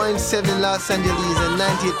 90.7 Los Angeles and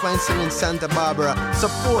 98.7 Santa Barbara.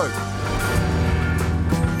 Support.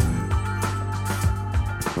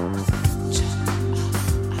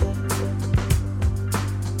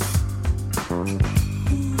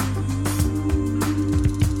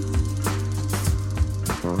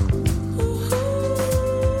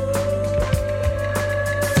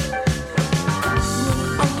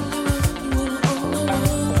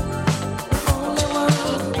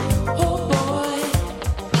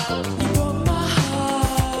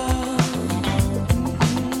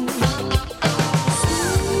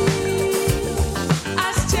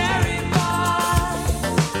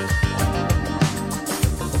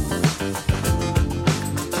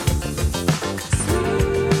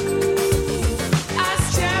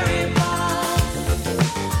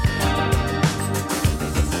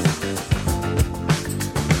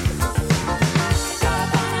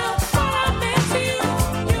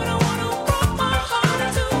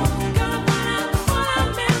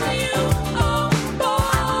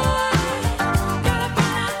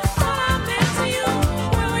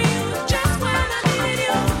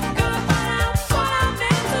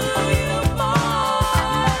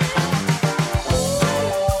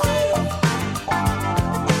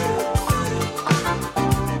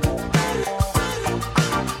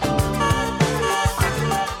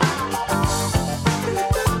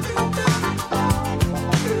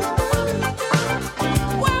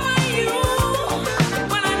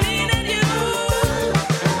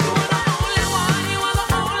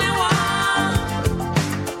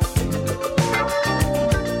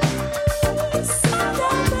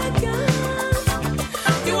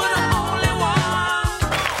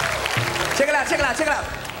 Check it out.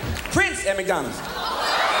 Prince at McDonald's.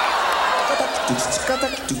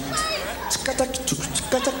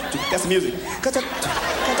 That's the music.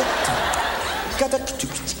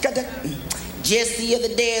 Just the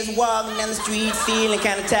other day I was walking down the street feeling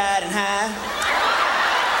kind of tired and high.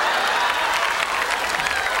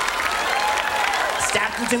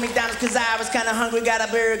 Stopped into McDonald's because I was kind of hungry, got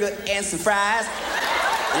a burger and some fries.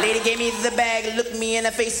 The lady gave me the bag, looked me in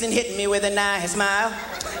the face and hit me with a nice smile.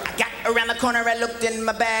 I got around the corner, I looked in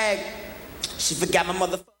my bag. She forgot my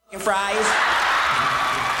motherfucking fries.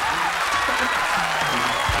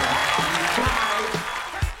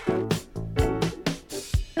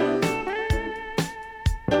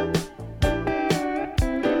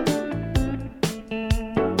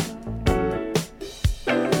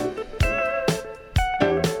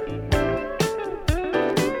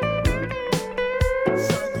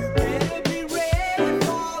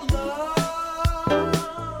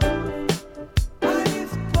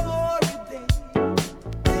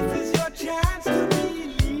 Chance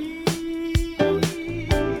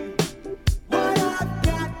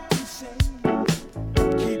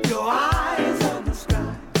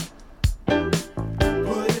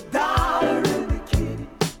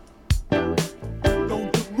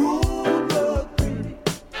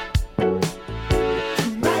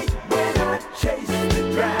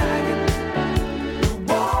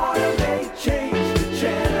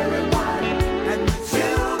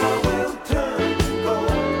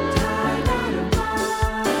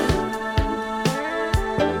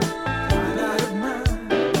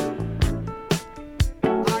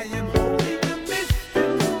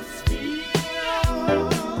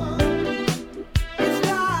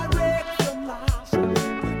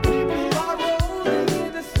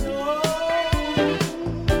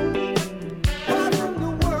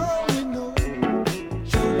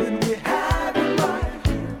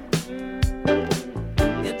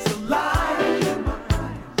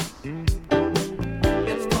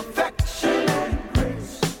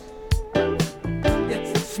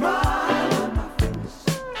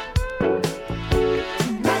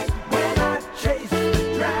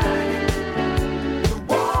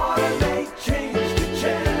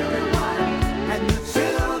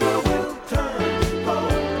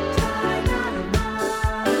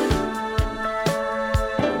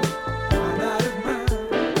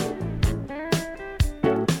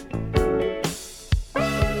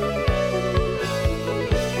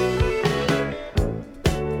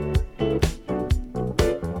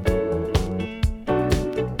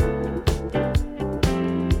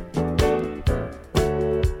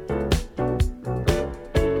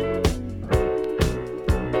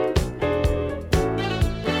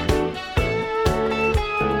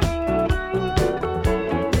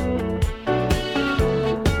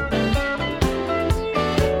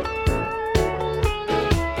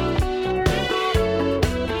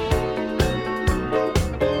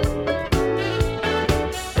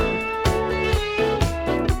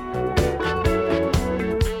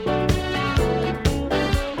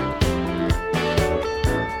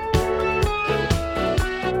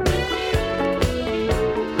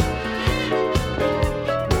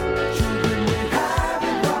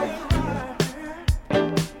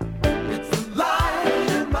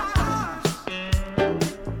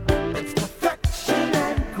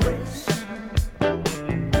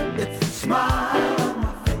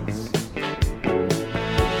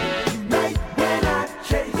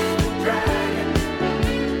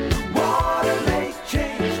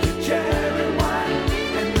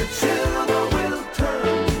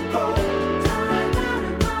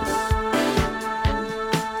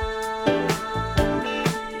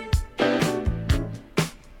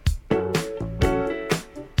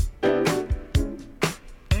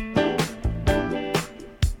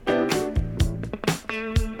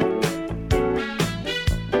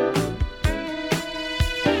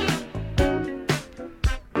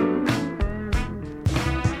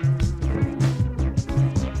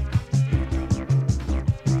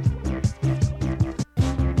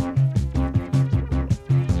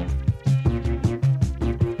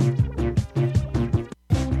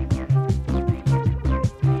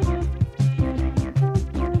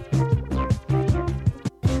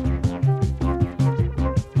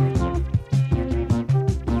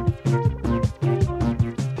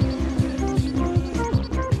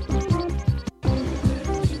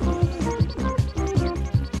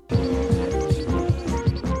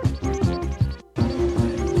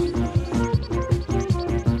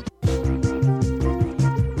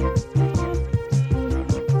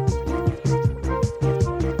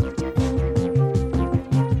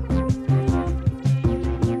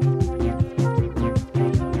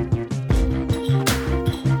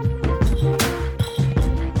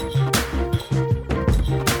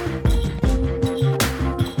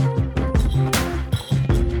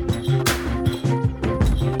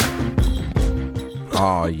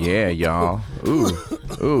Oh yeah, y'all.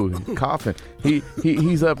 Ooh, coughing.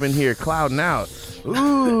 He's up in here clouding out.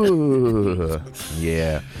 Ooh,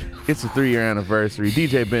 yeah. It's a 3-year anniversary.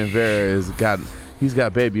 DJ Ben Vera he's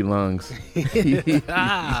got baby lungs.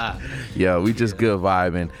 Yo, we just good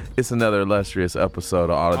vibing. It's another illustrious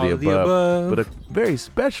episode of All of the Above, but a very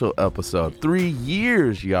special episode. 3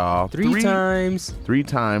 years, y'all. Three times. 3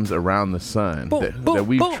 times around the sun that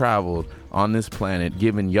we've traveled on this planet,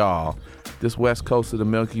 giving y'all this west coast of the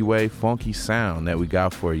Milky Way funky sound that we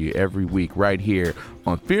got for you every week right here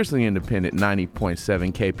on Fiercely Independent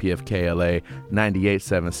 90.7 KPFK LA,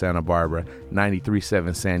 98.7 Santa Barbara,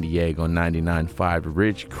 93.7 San Diego, 99.5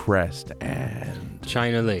 Ridgecrest, and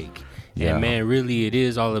China Lake. Yeah. And man, really it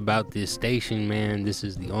is all about this station, man. This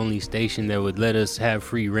is the only station that would let us have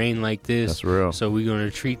free reign like this. That's real. So we're going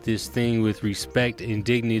to treat this thing with respect and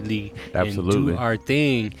dignity. Absolutely. And do our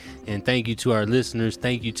thing. And thank you to our listeners.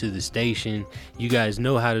 Thank you to the station. You guys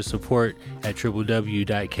know how to support at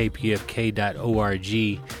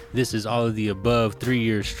www.kpfk.org. This is All of the Above, 3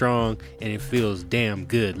 years strong, and it feels damn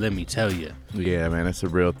good, let me tell you. Yeah, man, it's a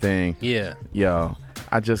real thing. Yeah. Yo,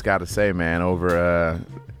 I just got to say, man,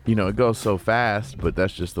 it goes so fast, but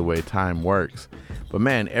that's just the way time works. But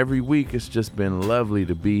man, every week it's just been lovely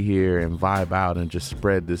to be here and vibe out and just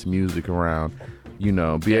spread this music around.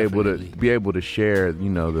 Be able to share,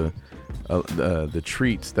 the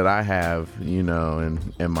treats that I have, in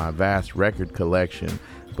my vast record collection.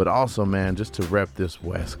 But also, man, just to rep this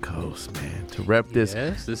West Coast, man, to rep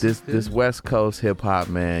this West Coast hip hop,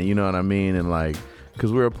 man. You know what I mean? And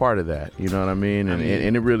because we're a part of that, you know what I mean?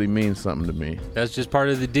 And it really means something to me. That's just part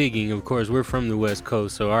of the digging. Of course, we're from the West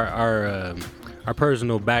Coast, so our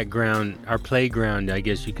personal background, our playground, I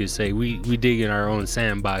guess you could say, we dig in our own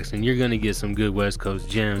sandbox, and you're going to get some good West Coast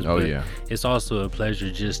gems. Oh, but yeah. It's also a pleasure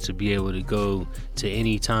just to be able to go to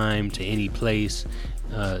any time, to any place,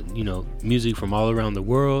 music from all around the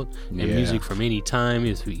world, and music from any time,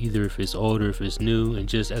 either if it's old or if it's new. And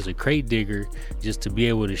just as a crate digger, just to be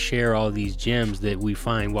able to share all these gems that we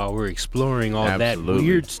find while we're exploring all that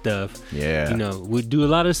weird stuff. Yeah. We do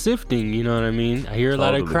a lot of sifting, you know what I mean? I hear a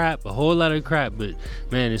lot of crap, a whole lot of crap, but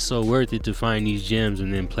man, it's so worth it to find these gems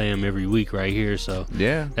and then play them every week right here. So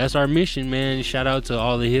yeah, that's our mission, man. Shout out to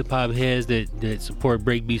all the hip hop heads that support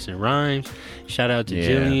breakbeats and rhymes. Shout out to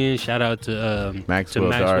Jillian. Shout out to Maxwell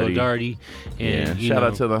Darty. And shout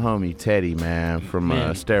out to the homie Teddy, man,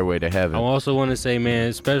 from Stairway to Heaven. I also want to say,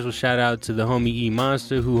 man, special shout out to the homie E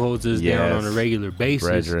Monster, who holds us down on a regular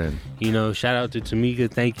basis. Brethren. Shout out to Tamika.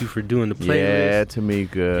 Thank you for doing the playlist. Yeah,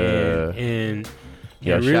 Tamika. And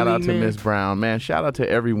shout out to Miss Brown, man. Shout out to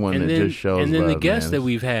everyone that just shows and then love, the guests man. that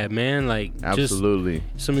we've had, man, absolutely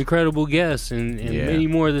just some incredible guests and many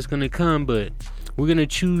more that's gonna come, but we're gonna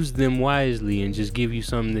choose them wisely and just give you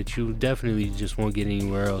something that you definitely just won't get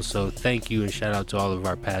anywhere else. So thank you and shout out to all of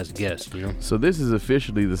our past guests. So this is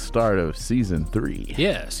officially the start of season 3.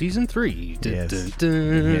 Yeah, season 3. Yes. Dun,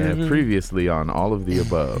 dun, dun. Yeah, previously on All of the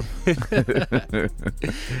Above.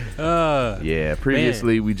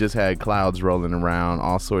 Previously we just had clouds rolling around,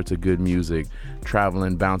 all sorts of good music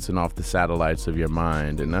traveling, bouncing off the satellites of your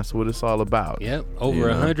mind, and that's what it's all about. Yep, over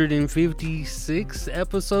 156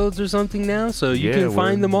 episodes or something now, so you can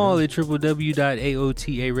find them all at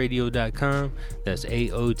www.aotaradio.com. That's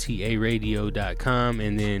aotaradio.com,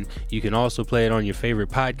 and then you can also play it on your favorite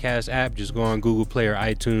podcast app. Just go on Google Play or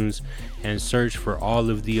iTunes and search for All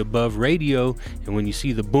of the Above Radio, and when you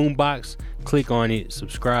see the boombox, click on it,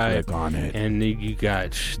 subscribe, and you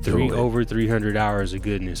got over 300 hours of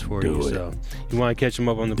goodness for you. So you want to catch them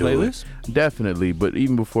up on the playlist? Definitely, but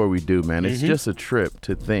even before we do, man, it's just a trip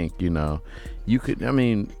to think, you could,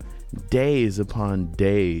 days upon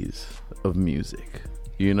days of music,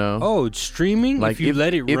 streaming, if you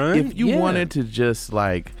let it run. If you wanted to just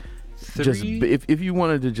if you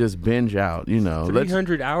wanted to just binge out,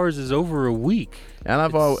 300 hours is over a week. And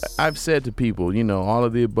I've said to people, All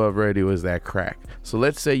of the Above Radio is that crack. So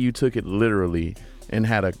let's say you took it literally and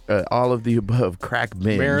had a All of the Above crack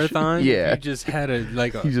binge marathon. Yeah, you just had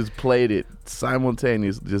you just played it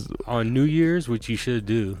simultaneously, just on New Year's, which you should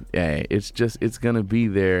do. Yeah, it's gonna be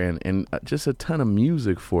there and just a ton of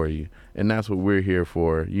music for you, and that's what we're here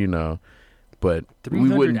for, But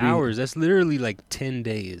 300 hours, that's literally like 10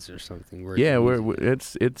 days or something.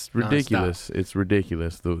 It's ridiculous. Non-stop. It's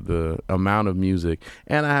ridiculous, the amount of music.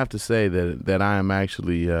 And I have to say that I am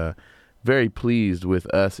actually very pleased with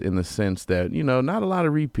us in the sense that, not a lot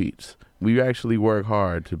of repeats. We actually work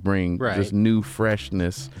hard to bring just new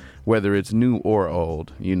freshness, whether it's new or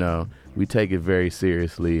old. We take it very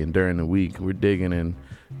seriously. And during the week, we're digging in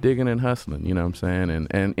digging and hustling, you know what I'm saying?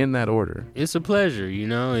 And in that order. It's a pleasure, you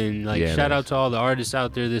know, and like shout out to all the artists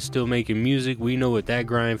out there that's still making music. We know what that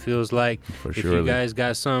grind feels like. For if sure. you guys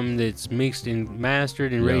got something that's mixed and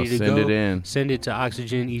mastered and ready to go, send it in. Send it to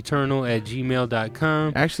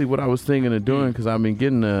oxygeneternal@gmail.com. Actually, what I was thinking of doing, because I've been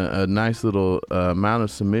getting a nice little amount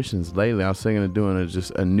of submissions lately, I was thinking of doing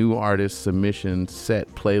just a new artist submission set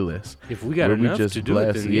playlist. If we got enough to do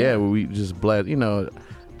it, then where we just bless, you know,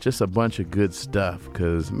 just a bunch of good stuff,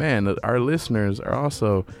 because man, our listeners are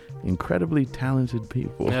also incredibly talented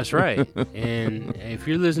people. That's right. And if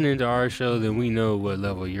you're listening to our show, then we know what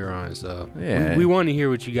level you're on. So yeah, we want to hear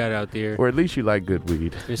what you got out there. Or at least you like good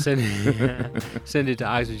weed. Send it to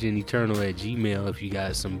oxygeneternal@gmail if you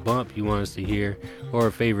got some bump you want us to hear, or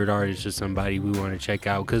a favorite artist or somebody we want to check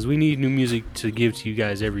out, because we need new music to give to you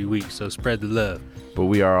guys every week. So spread the love. But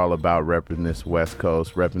we are all about repping this West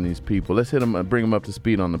Coast, repping these people. Let's hit them, bring them up to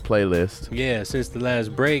speed on the playlist. Yeah, since the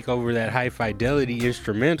last break over that High Fidelity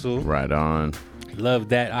instrumental. Right on. Love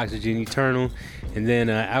that, Oxygen Eternal. And then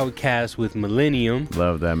Outkast with Millennium.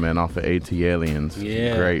 Love that, man, off of AT Aliens.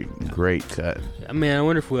 Yeah. Great cut. Man, I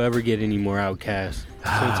wonder if we'll ever get any more Outkast.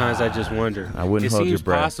 Sometimes I just wonder. I wouldn't hold your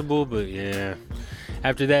breath. It seems possible, but yeah.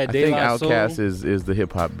 After that, I De think La Outkast Soul, is the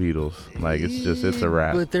hip hop Beatles. Like, it's a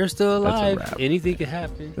rap. but they're still alive. That's a rap. Anything could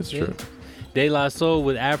happen. That's true. De La Soul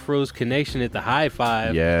with Afro's Connection at the High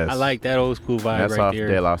Five. Yes. I like that old school vibe. That's right off there.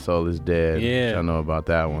 De La Soul is Dead. Yeah. I know about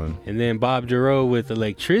that one. And then Bob Duro with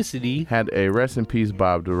Electricity. Had a rest in peace,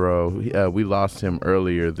 Bob Duro. We lost him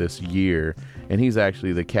earlier this year, and he's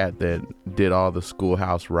actually the cat that did all the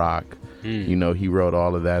Schoolhouse Rock. You know, he wrote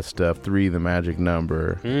all of that stuff. 3, The Magic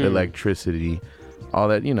Number, Electricity, all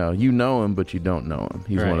that. You know him, but you don't know him.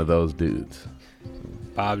 He's one of those dudes.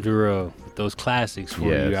 Bob Duro with those classics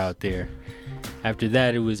for you out there. After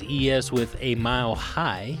that, it was ES with A Mile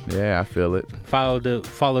High. Yeah, I feel it.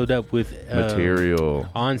 Followed up with Material.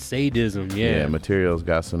 On Sadism. Yeah, Material's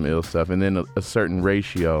got some ill stuff, and then a certain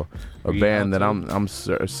ratio, a band that I'm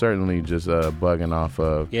certainly just bugging off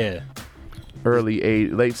of. Yeah.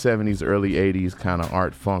 Late 70s, early 80s kind of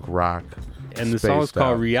art funk rock. And the song's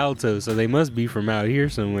called Rialto, so they must be from out here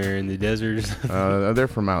somewhere in the desert. They're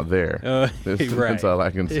from out there. Right. That's all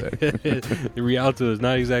I can say. The Rialto is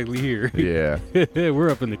not exactly here. Yeah. We're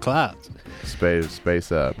up in the clouds.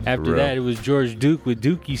 Space up. After that, it was George Duke with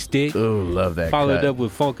Dookie Stick. Oh, love that. Followed up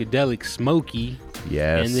with Funkadelic Smokey.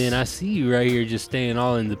 Yes. And then I see you right here just staying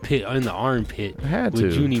all in the pit, in the armpit. I had with to.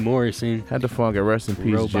 Junie Morrison. Had to funk it. Rest in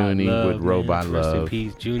peace, Junie, with Robot Love. Rest in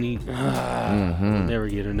peace, Junie. We'll never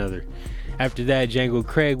get another. After that, Django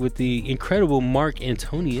Craig with the incredible Mark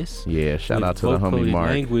Antonius. Yeah, shout out to the homie Mark.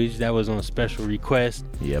 Language, that was on special request.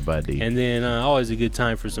 Yeah, buddy. And then always a good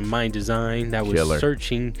time for some Mind Design. That was Killer.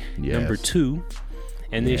 Searching, number 2.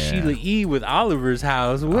 And then Yeah. Sheila E. with Oliver's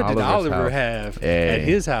House. What did Oliver have at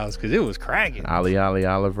his house? Because it was cracking. Ali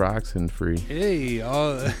Oliver Oxen free. Hey,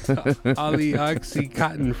 Ollie Oxy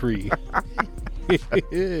Cotton free.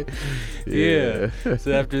 Yeah.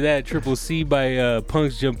 So after that, Triple C by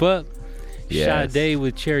Punks Jump Up. Yes. Sade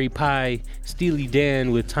with Cherry Pie. Steely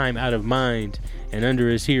Dan with Time Out of Mind. And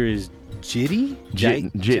under us here is Jitney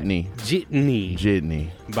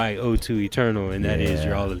by O2 Eternal, and that is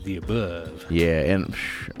your All of the Above. Yeah, and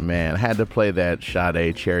man, I had to play that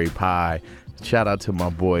Sade Cherry Pie. Shout out to my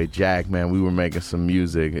boy Jack, man. We were making some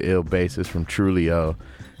music, ill bassist from Trulio.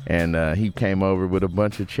 And he came over with a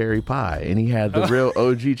bunch of cherry pie, and he had the real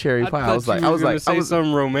OG cherry pie. I was like,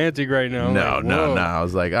 something romantic right now. No. I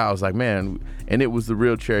was like, man, and it was the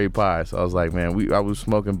real cherry pie. So I was like, man, I was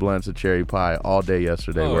smoking blunts of cherry pie all day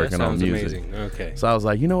yesterday, working on music. Amazing. Okay. So I was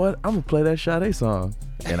like, you know what? I'm gonna play that Sade song,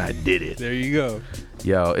 and I did it. There you go.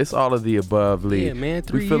 Yo, it's all of the above, Lee. Yeah, man,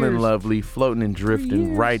 we feeling lovely, floating and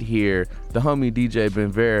drifting right here. The homie DJ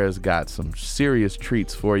Benvera's got some serious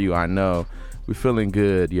treats for you, I know. We feeling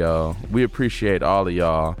good, y'all. We appreciate all of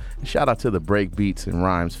y'all. Shout out to the Break Beats and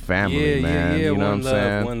Rhymes family, man. Yeah. You know what I'm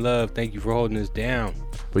saying? One love. Thank you for holding us down.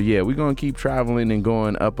 But yeah, we're going to keep traveling and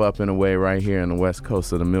going up and away right here on the west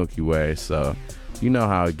coast of the Milky Way. So you know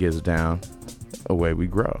how it gets down. Away we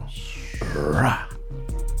grow. Rah.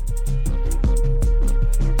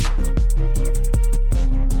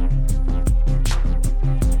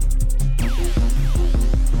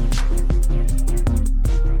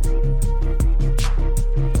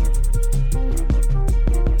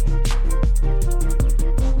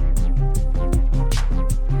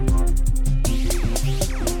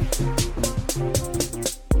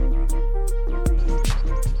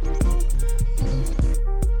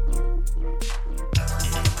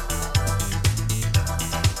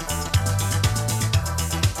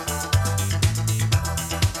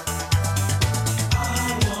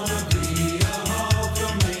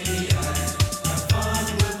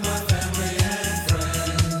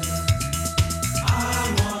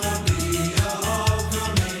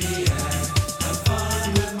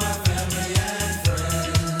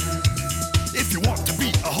 If you want to be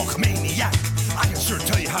a Hulkamaniac, I can sure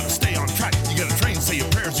tell you how to stay on track. You gotta train, say your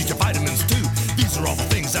prayers, eat your vitamins too. These are all the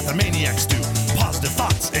things that the maniacs do. Positive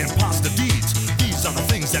thoughts and positive deeds. These are the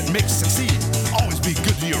things that make you succeed. Always be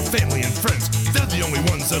good to your family and friends. They're the only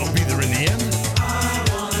ones that'll be there in the end. I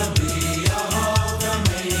wanna be a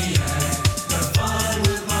Hulkamaniac. Have fun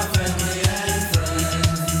with my family and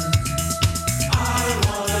friends. I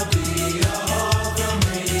wanna be a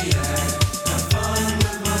Hulkamaniac. Have fun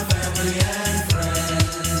with my family and friends.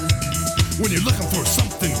 When you're looking for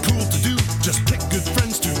something cool to do, just pick good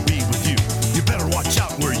friends to be with you. You better watch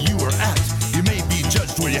out where you are at. You may be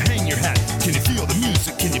judged where you hang your hat. Can you feel the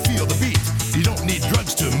music? Can you feel the beat? You don't need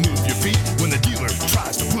drugs to move your feet. When the dealer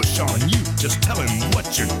tries to push on you, just tell him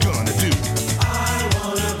what you're gonna do. I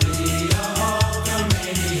wanna be a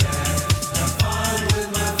Hulkamaniac. Have fun with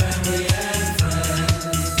my family and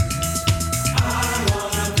friends. I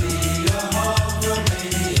wanna be a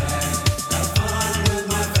Hulkamaniac. Have fun with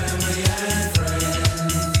my family and friends.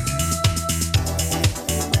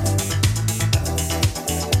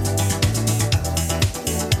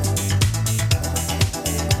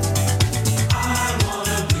 I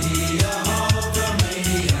wanna be a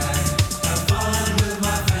Hulkamaniac. Have fun with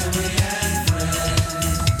my family and friends.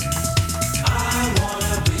 I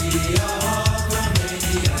wanna be a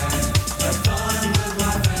Hulkamaniac. Have fun with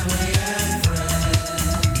my family and friends.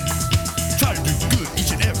 Try to do good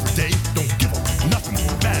each and every day. Don't give up nothing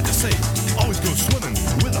bad to say. Always go swimming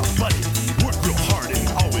with a buddy. Work real hard and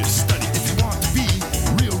always study. If you want to be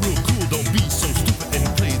real cool, don't be so stupid and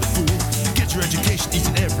play the fool. Get your education each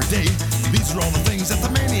and every day. These are all the things that the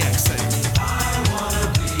maniacs say. I wanna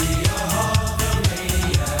be a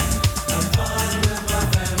Hulkamaniac. Have fun with my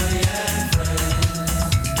family and friends.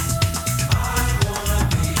 I wanna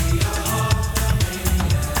be a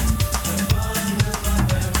Hulkamaniac. Have fun with my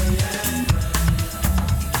family and friends.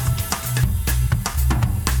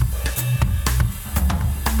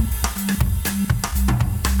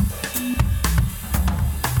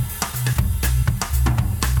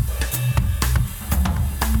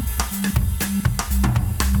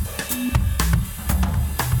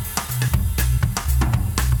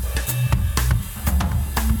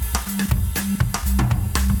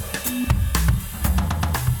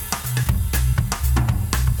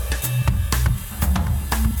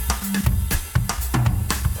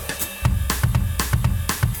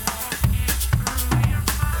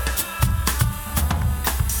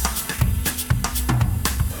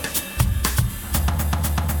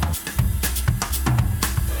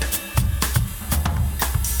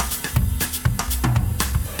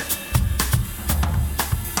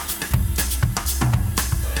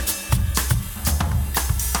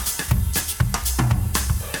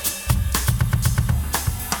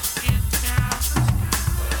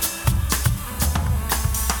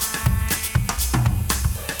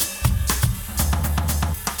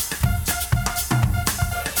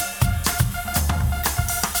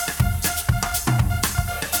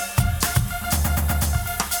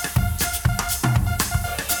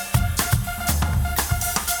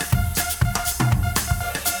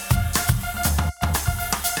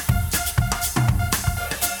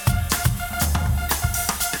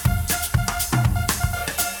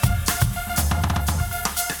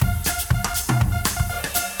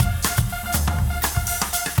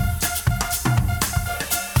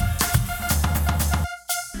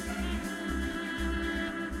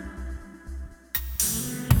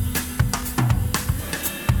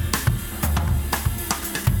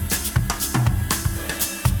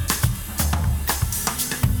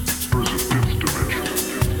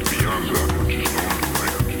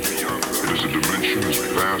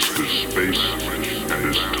 vast as space and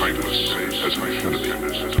as timeless as infinity.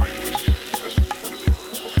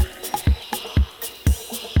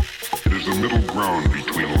 It is the middle ground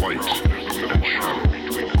between light and shadow.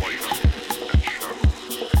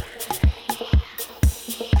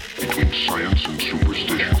 Between science and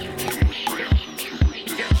superstition.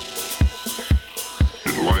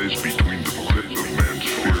 It lies between the pit of man's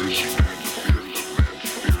fears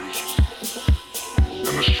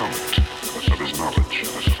and the summit of his knowledge.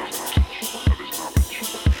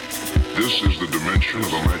 This is the dimension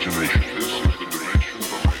of imagination.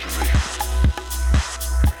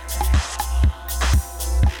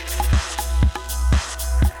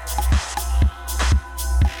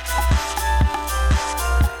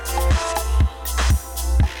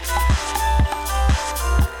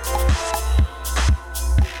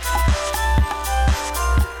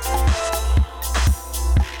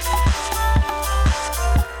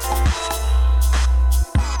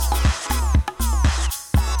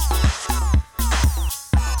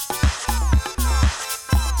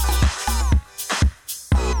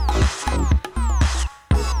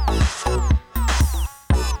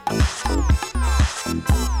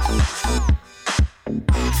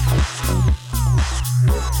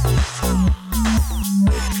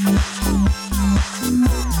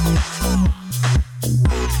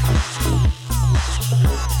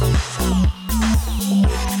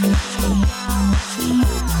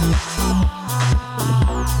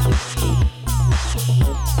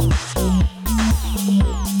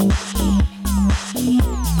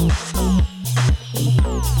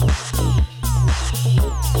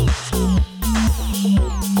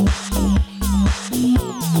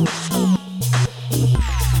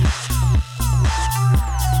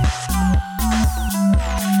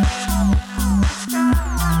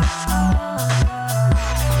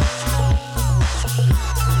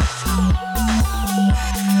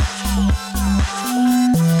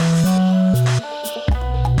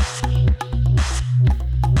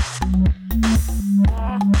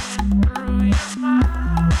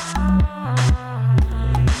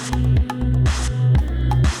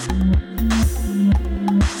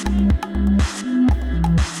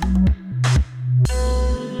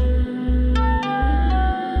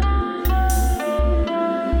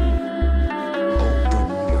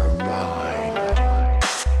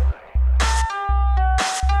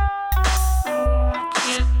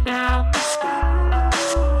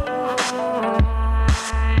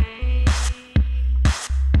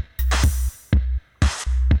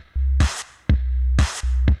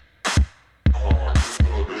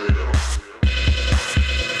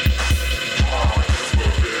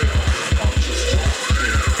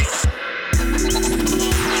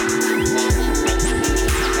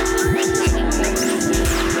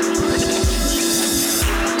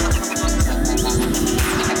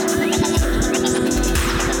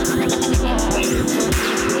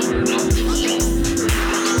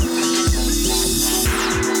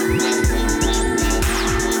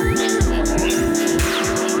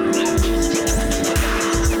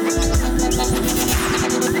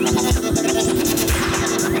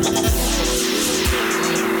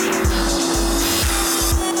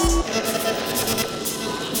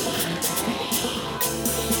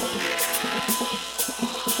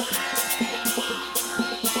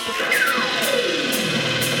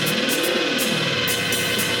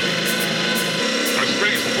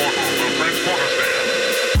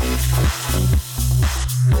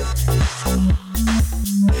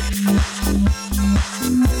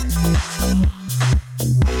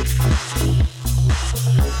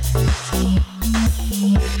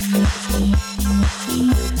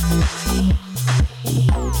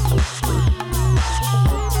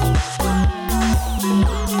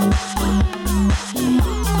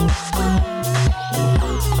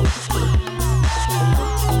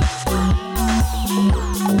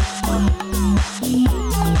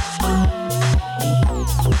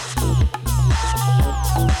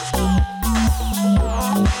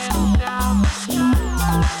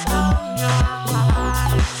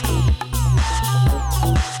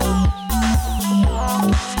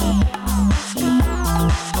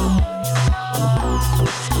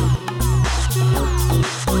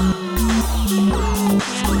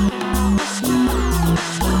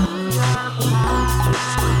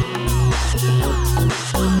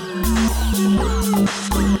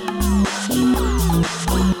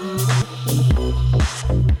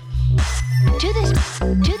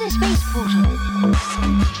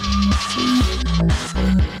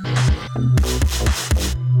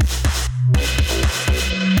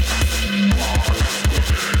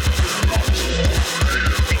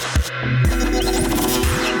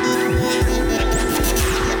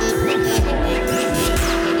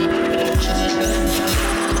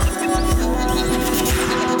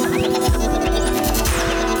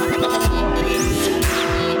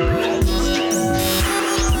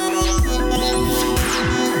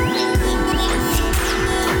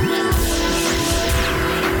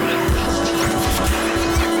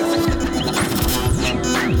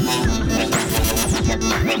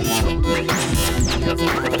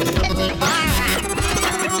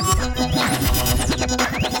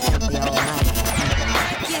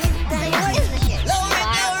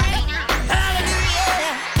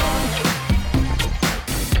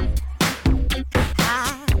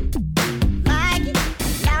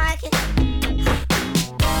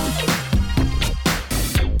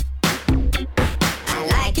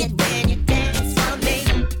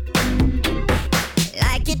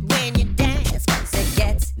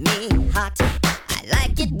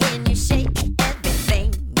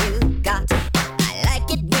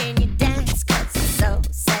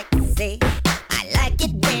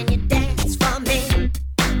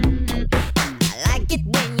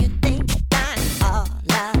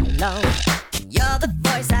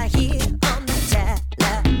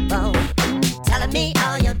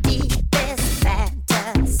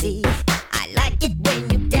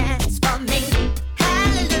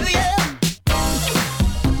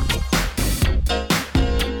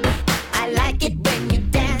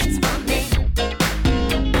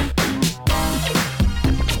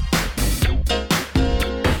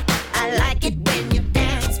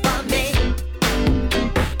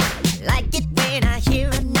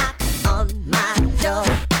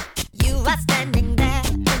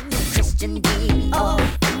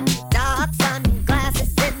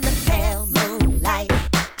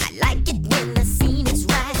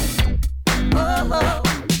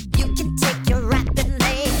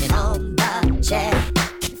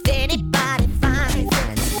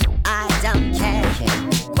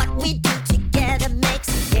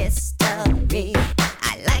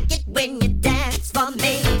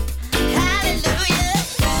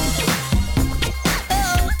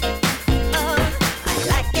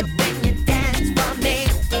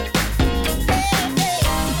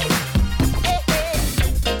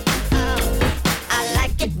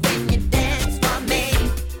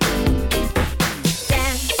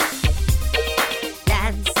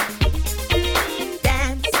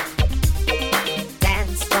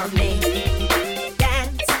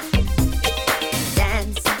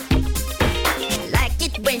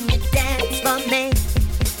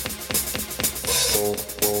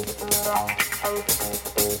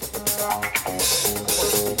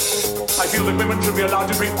 I feel that women should be allowed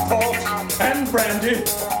to drink port and brandy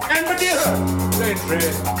and Madeira. Daintry,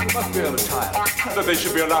 you must be a child. And that they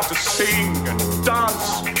should be allowed to sing and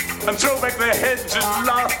dance and throw back their heads in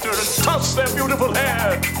laughter and toss their beautiful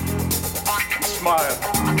hair. And smile.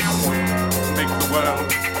 Make the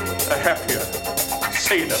world a happier,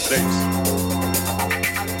 saner place.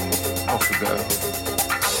 Off the girl.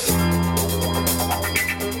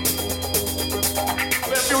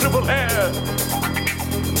 Their beautiful hair.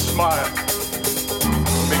 Smile.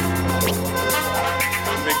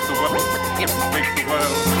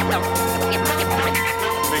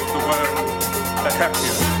 Make the world a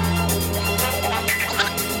happier.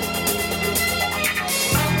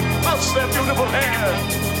 Toss their beautiful hair.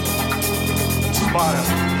 Smile.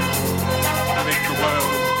 Make the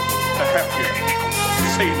world a happier,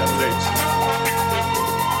 saner place.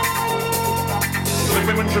 The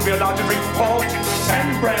women should be allowed to drink port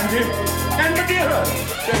and brandy and Madeira.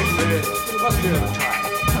 Daintry, you must be a child.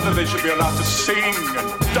 And that they should be allowed to sing and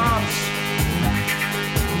dance.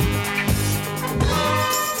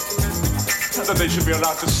 And that they should be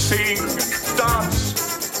allowed to sing and dance.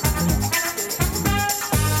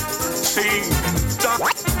 Sing and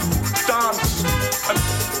dance.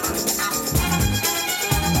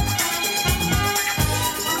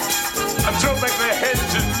 And throw back their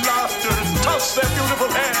heads in laughter and toss their beautiful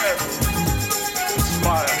hair.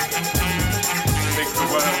 Smile. Make the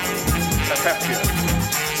world a happier,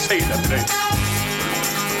 saner place.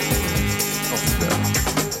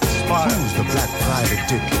 Who's the black private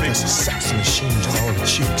dick that's a sex machine to all the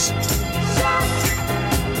chicks?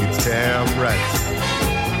 You're damn right.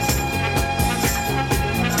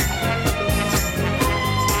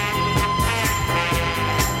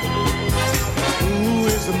 Who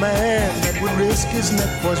is the man that would risk his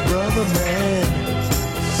neck for his brother, man?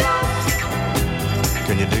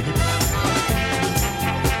 Can you dig it?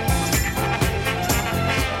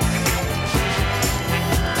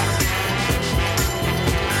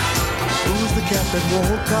 Cat that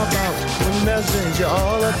won't cop out when there's danger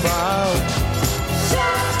all about.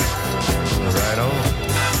 Right on.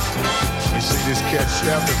 You see, this cat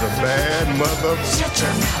chef is a bad mother. Shut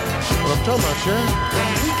your mouth. What I'm talking about, Chef?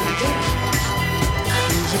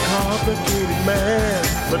 He's a complicated man,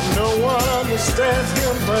 but no one understands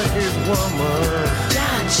him but his woman.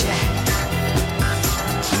 John Jack.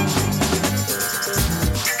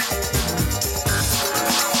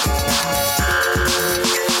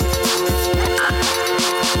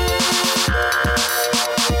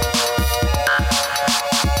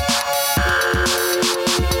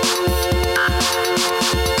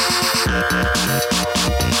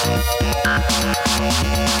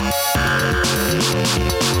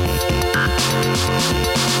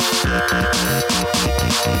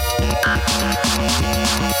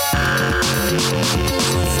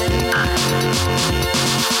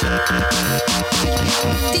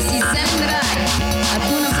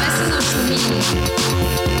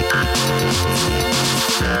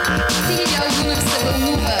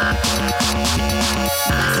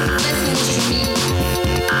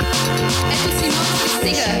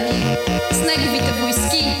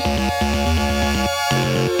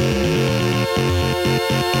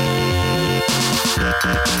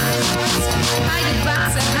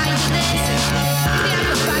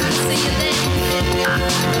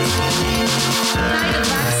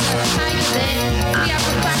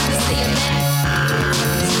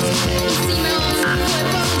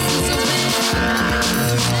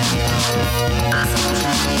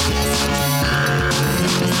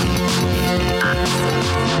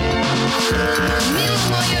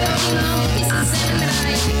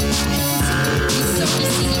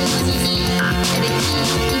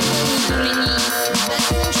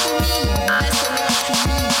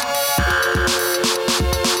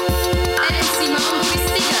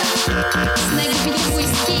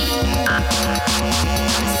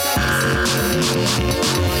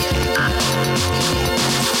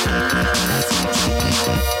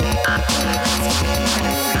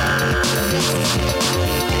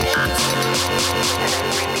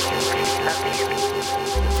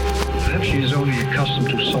 Perhaps she is only accustomed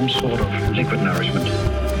to some sort of liquid nourishment.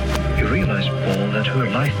 You realize, Paul, that her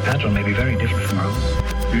life pattern may be very different from her own.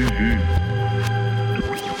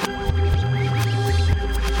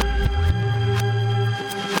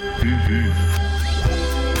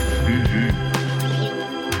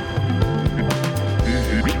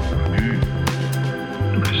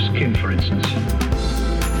 Look at her skin, for instance.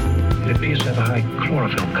 It appears to have a high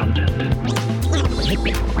chlorophyll content.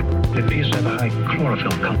 It appears to have a high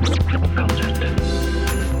chlorophyll content.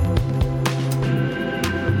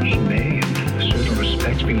 She may, in certain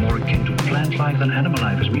respects, be more akin to plant life than animal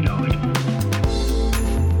life as we know it.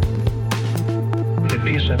 It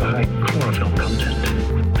appears to have a high chlorophyll content.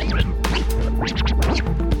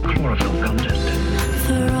 Chlorophyll content.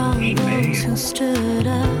 For all those who stood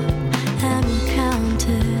up and were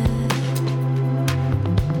counted.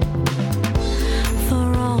 For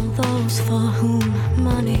all those for whom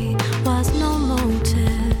money was no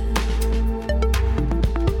motive.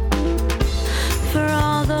 For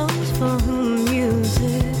all those for whom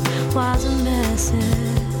music was a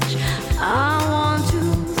message. I want to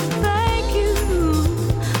thank you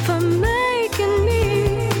for making me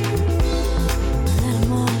a little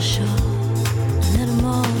more sure, a little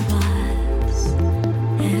more wise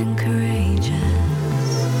and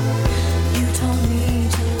courageous. You told me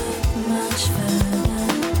to look much further.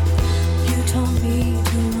 You told me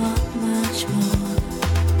to want much more.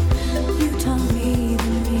 You told me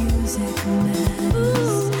the music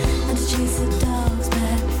matters and to chase the dogs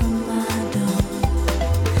back from my door.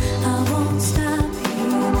 I won't stop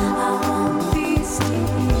here, I won't be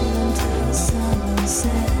still until the sun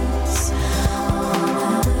sets on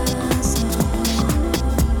another soul.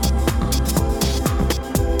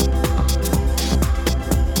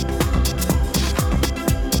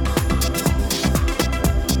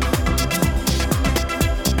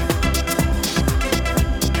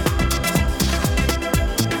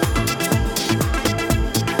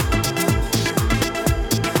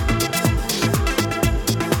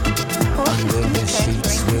 Under the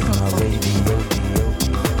sheets with my radio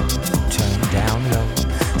turned down low,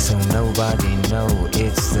 so nobody know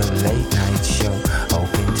it's the late night show.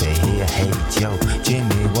 Hoping to hear Hey Joe.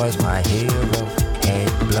 Jimmy was my hero,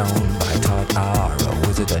 head blown by Todd R.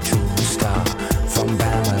 Was it a true star? From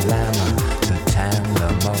Bama Lama to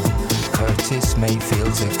Tamlamo, Curtis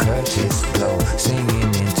Mayfield to Curtis Blow,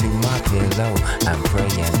 singing into my pillow and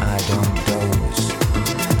praying I don't doze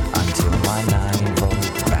until my 9-volt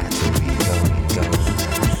battery going goes.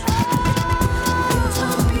 You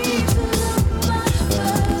told me to look much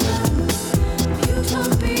further. You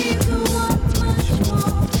told me to want much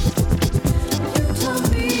more. You told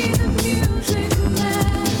me the music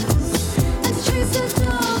matters and to chase the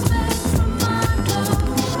dogs back from my door.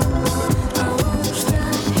 I won't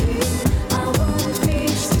stop here, I won't be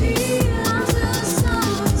still until the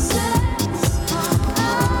sun sets. You told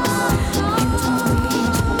me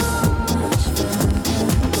to look much further.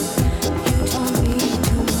 You told me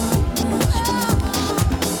to want much more.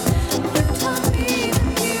 You told me the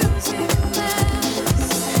music matters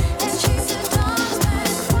and chase the dogs back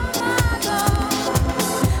from my door.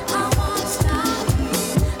 I won't stop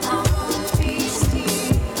here, I won't be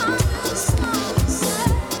still until the sun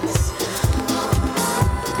sets.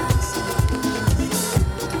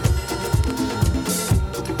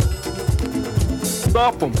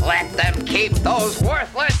 Stop them. Let them keep those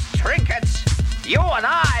worthless trinkets. You and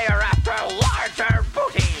I are after larger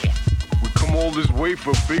booty. We come all this way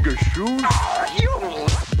for bigger shoes?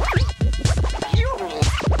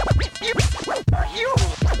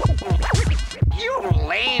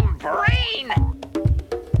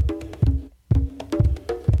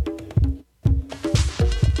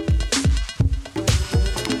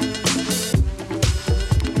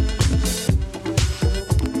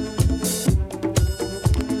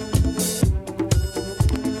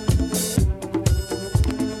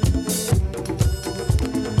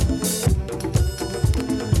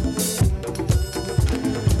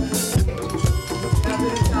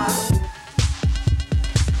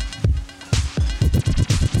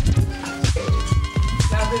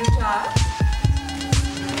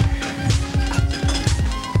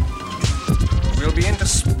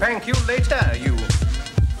 spank you later, you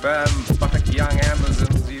firm buttock young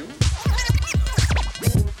Amazons, you.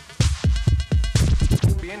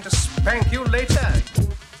 Begin to spank you later.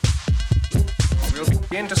 We'll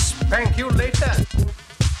begin to spank you later.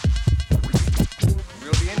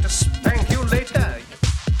 We'll begin to spank you later.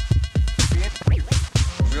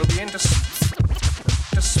 We'll begin to spank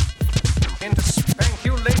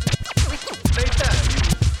you later.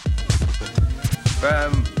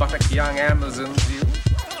 Firm buttock young Amazons, you.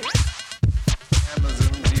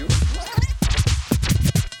 Amazons, you.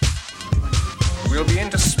 We'll begin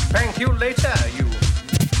to spank you later, you.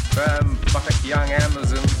 Firm buttock young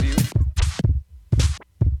Amazons, you.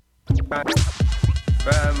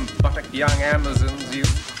 Firm buttock young Amazons, you.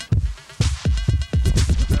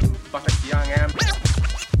 Firm buttock young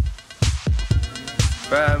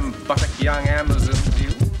Firm buttock young Amazons, you.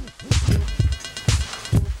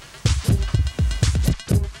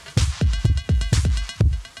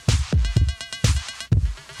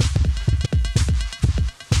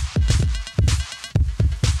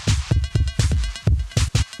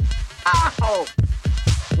 Oh,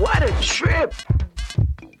 what a trip!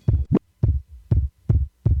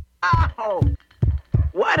 Oh,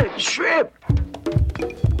 what a trip!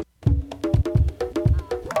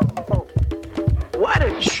 Oh, what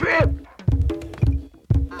a trip!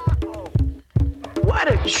 Oh, what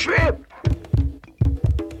a trip!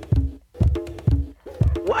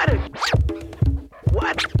 What a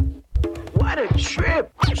what a trip! What a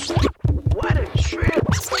trip! What a trip!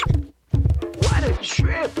 What a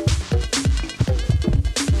trip!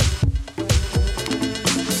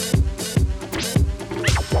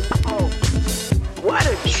 What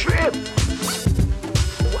a trip!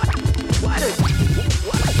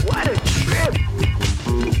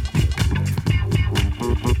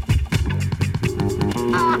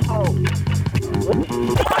 Oh,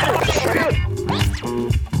 what a trip!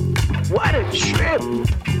 What a trip!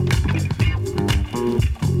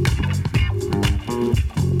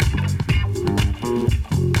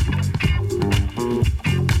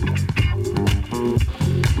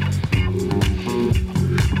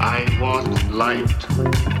 I want light.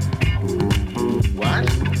 What?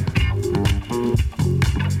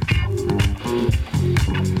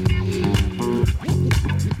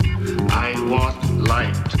 I want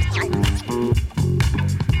light.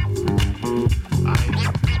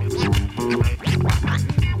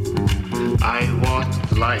 I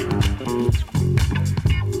want light.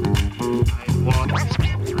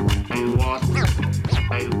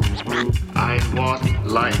 I want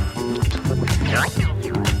light. Yeah.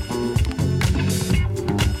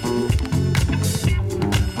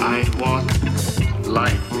 I want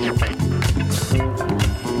light.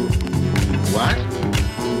 What?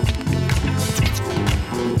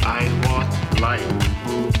 I want light.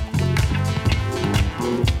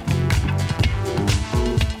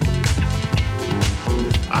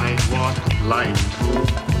 I want light.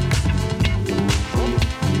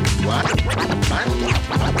 What?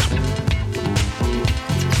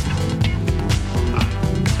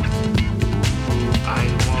 I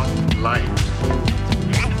want light.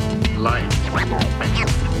 Light.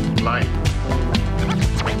 Light.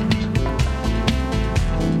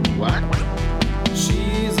 What?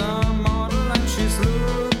 She's a model and she's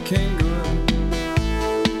looking good.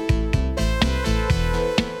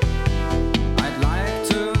 I'd like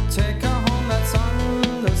to take her home, that's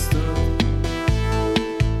understood.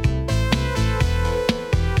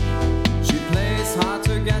 She plays hard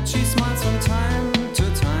to get, she smiles from time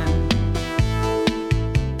to time.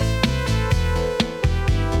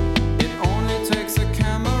 It only takes a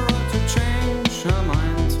camera to change her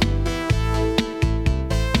mind.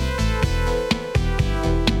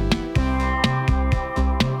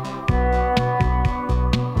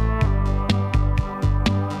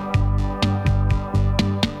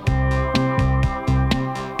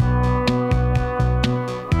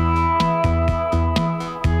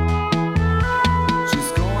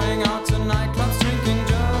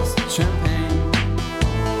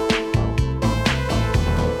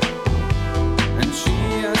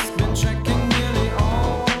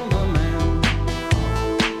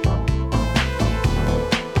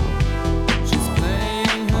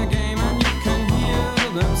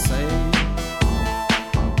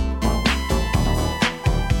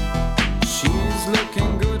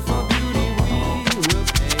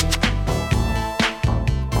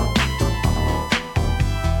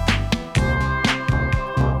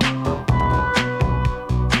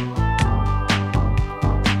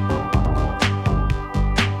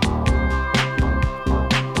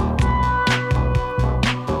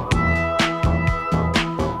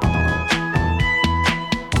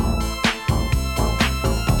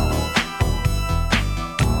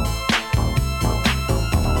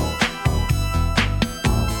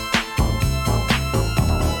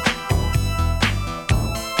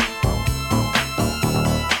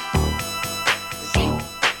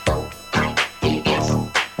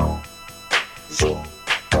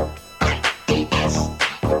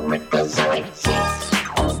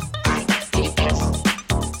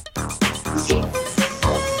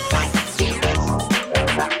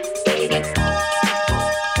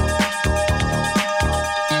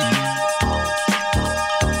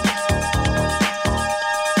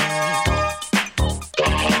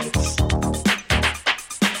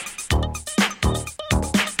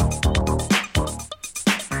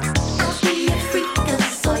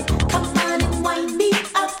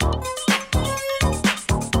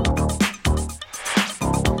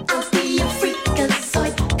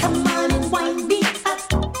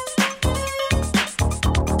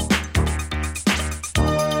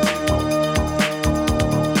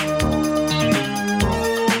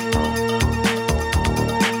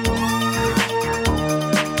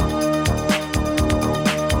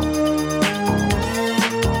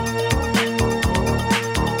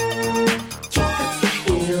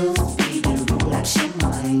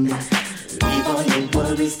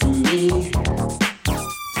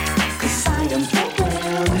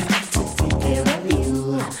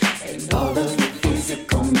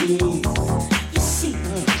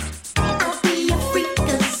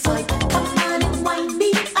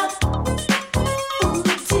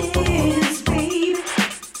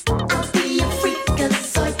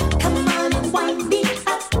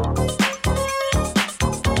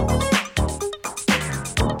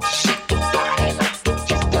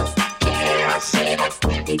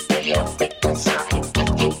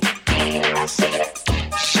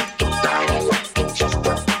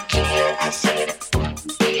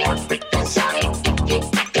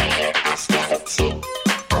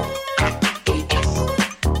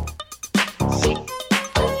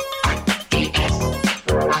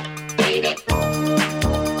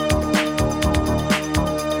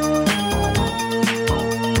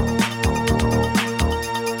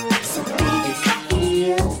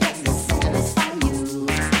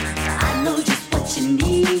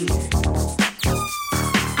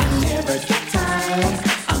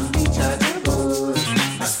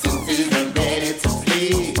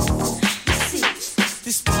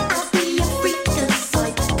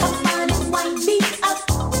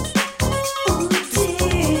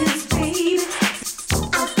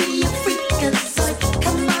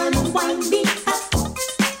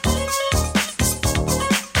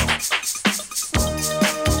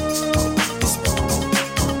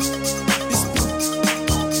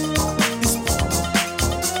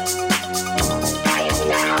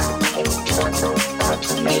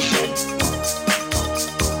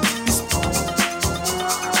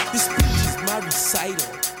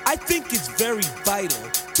 I think it's very vital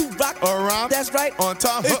to rock around. That's right. On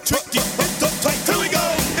time. It's tricky. It's uptight. Here we go.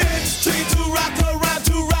 It's tricky to rock around.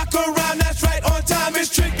 To rock around. That's right. On time.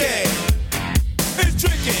 It's tricky. It's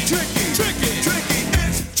tricky. Tricky. Tricky. Tricky.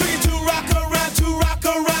 It's tricky to rock around. To rock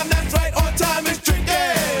around. That's right. On time. It's tricky.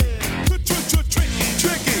 Tricky.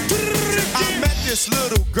 Tricky. I met this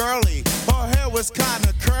little girlie. Her hair was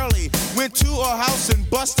kinda curly. Went to her house and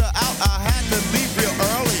bust her out. I had to leave real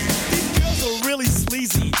early. Are really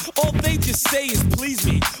sleazy. All they just say is please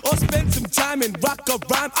me or spend some time and rock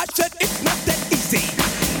around. I said it's not that easy.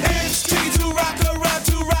 It's tricky to rock around,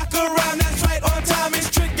 to rock around. That's right, on time it's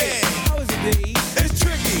tricky. How is it, D? It's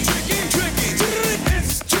tricky, tricky, tricky.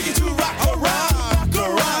 It's tricky to rock around,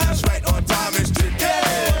 That's right, on time it's tricky.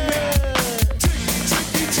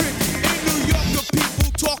 Tricky, tricky. In New York, the people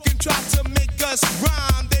talking try to make us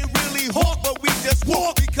rhyme. They really hawk, but we just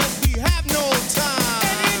walk because we have no time.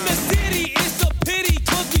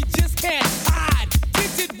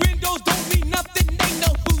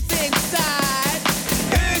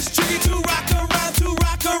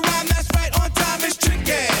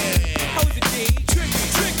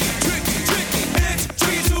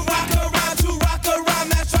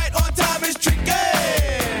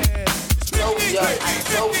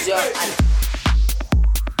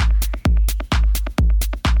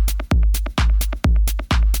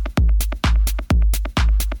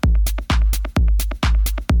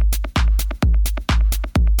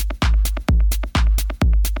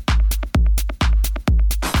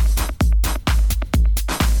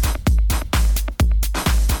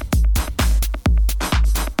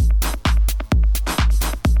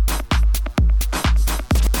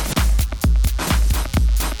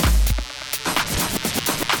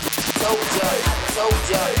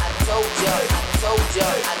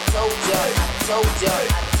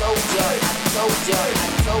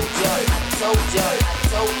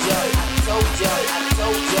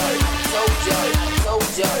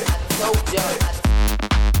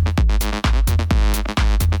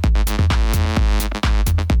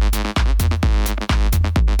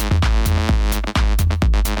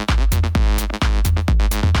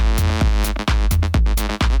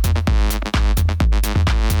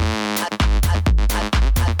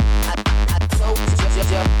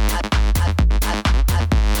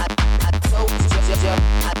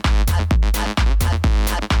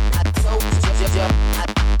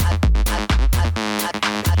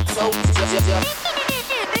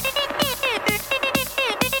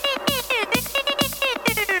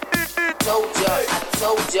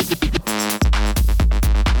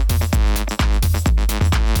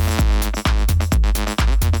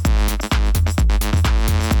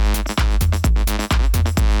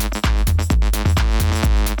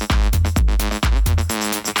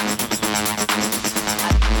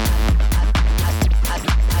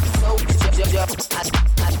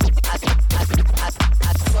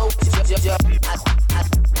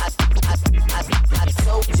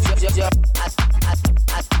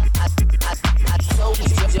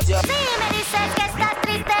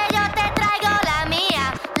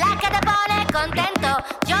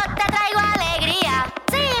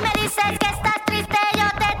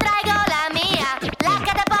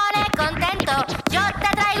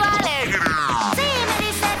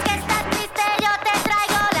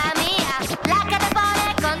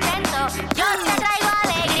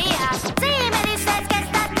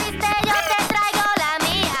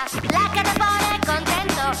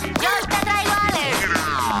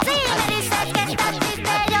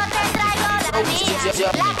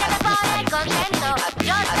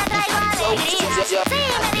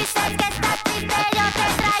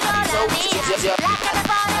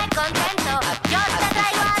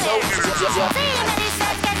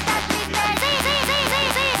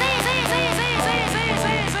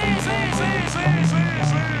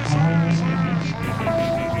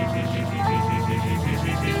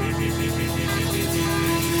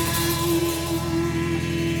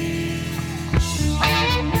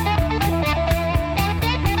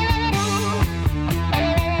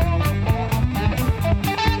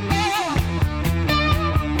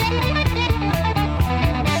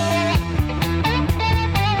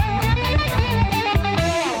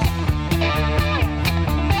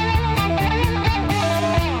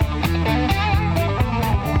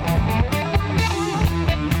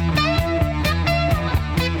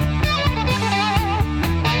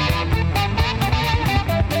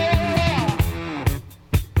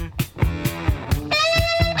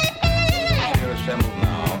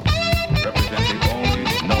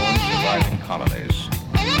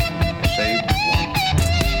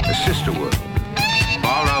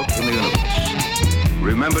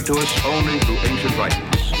 remembered to us only through ancient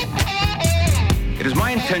writings. It is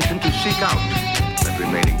my intention to seek out that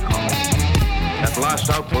remaining colony, that last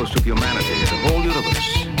outpost of humanity in the whole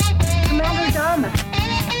universe. Commander Dharma.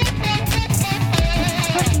 It's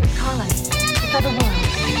a perfect colony. This other world.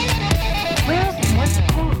 Where is it and what's it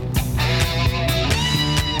called?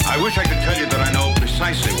 I wish I could tell you that I know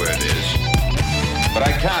precisely where it is, but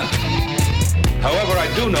I can't. However,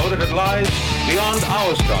 I do know that it lies beyond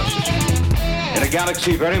our star system, in a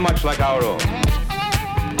galaxy very much like our own,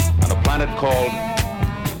 on a planet called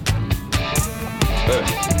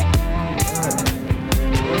Earth.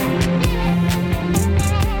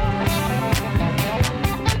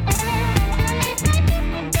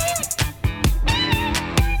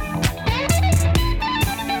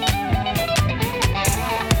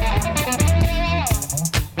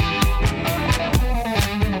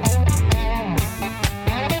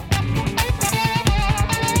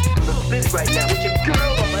 Right now with your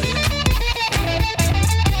girl on my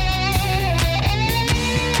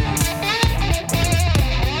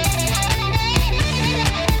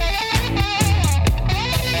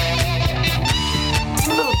I'm a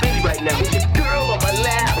little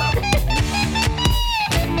busy right now with your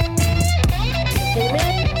girl on my lap. Hey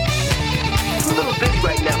man, I'm a little busy right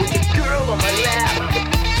now with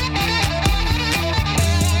your girl on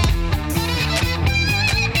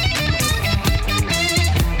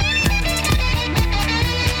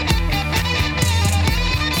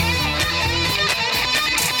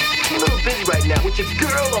lap. Busy right now with your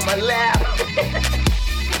girl on my lap.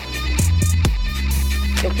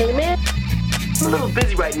 Okay, man? I'm a little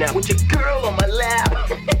busy right now with your girl on my lap.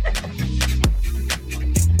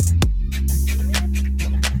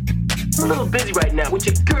 I'm a little busy right now with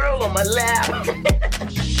your girl on my lap.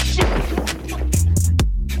 Shit.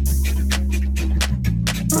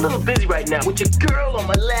 I'm a little busy right now with your girl on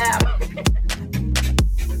my lap.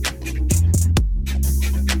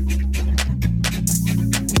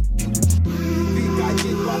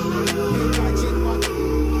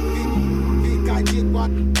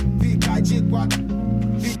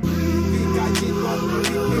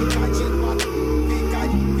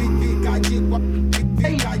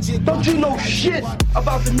 Hey, don't you know shit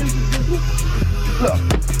about the music business? Look,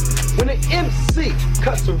 when an MC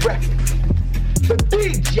cuts a record, the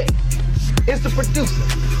DJ is the producer.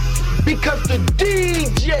 Because the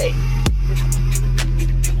DJ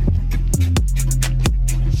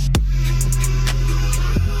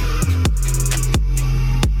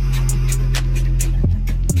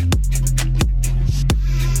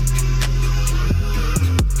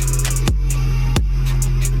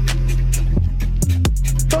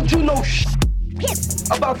you know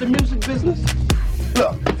about the music business?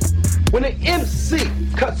 Look, when an MC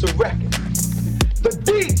cuts a record, the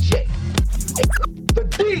DJ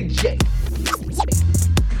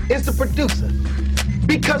is the producer.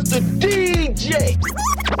 Because the DJ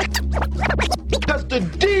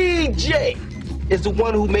is the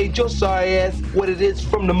one who made your sorry ass what it is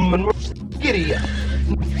from the Monroe Giddy up.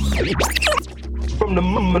 From the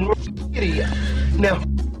Monroe Giddy up. Now,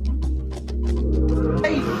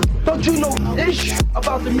 hey, don't you know ish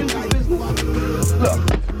about the music business? Look,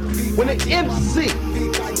 when an MC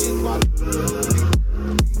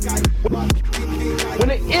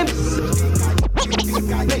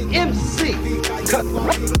cut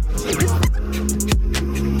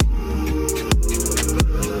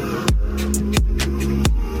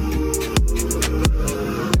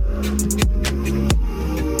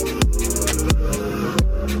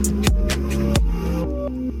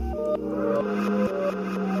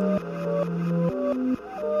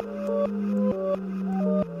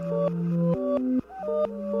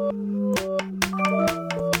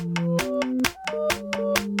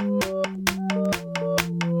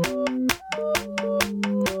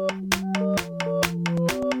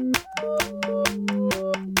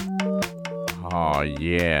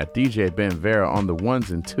DJ Ben Vera on the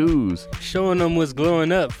ones and twos. Showing them what's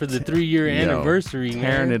glowing up for the 3-year anniversary, man.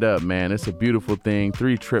 Tearing it up, man. It's a beautiful thing.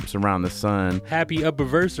 3 trips around the sun. Happy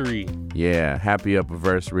upperversary. Yeah, happy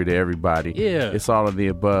upperversary to everybody. Yeah. It's all of the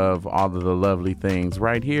above, all of the lovely things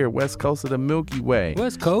right here, west coast of the Milky Way.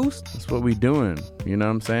 West Coast? That's what we doing. You know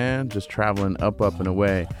what I'm saying? Just traveling up, and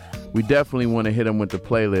away. We definitely want to hit them with the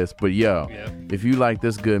playlist, but if you like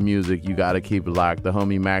this good music, you got to keep it locked. The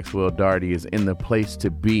homie Maxwell Darty is in the place to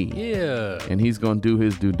be. Yeah. And he's going to do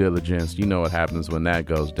his due diligence. You know what happens when that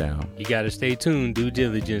goes down. You got to stay tuned. Due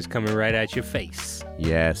diligence coming right at your face.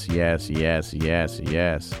 Yes.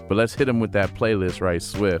 But let's hit him with that playlist right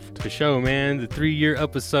swift. For sure, man. The 3-year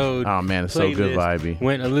episode. Oh, man, it's so good vibey.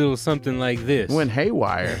 Went a little something like this. Went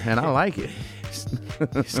haywire, and I like it.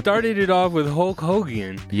 Started it off with Hulk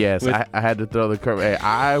Hogan. Yes, with I had to throw the curve. Hey,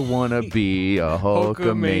 I want to be a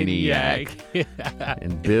Hulkamaniac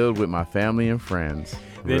and build with my family and friends.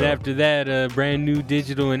 Then after that, brand new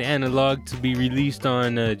digital and analog to be released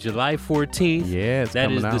on July 14th. Yeah, it's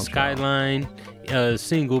that is coming the out, Skyline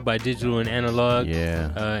single by Digital and Analog.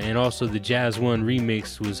 Yeah. And also the Jazz One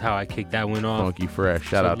remix was how I kicked that one off. Funky Fresh.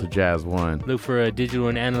 Shout out to Jazz One. Look for a Digital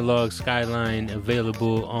and Analog Skyline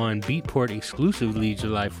available on Beatport exclusively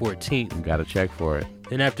July 14th. You gotta check for it.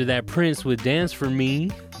 Then after that, Prince with Dance For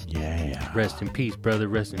Me. Yeah. Rest in peace, brother.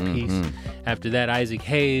 Rest in peace. After that, Isaac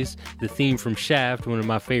Hayes, the theme from Shaft, one of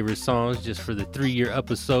my favorite songs, just for the 3-year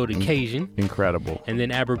episode occasion. Incredible. And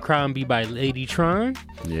then Abercrombie by Lady Tron.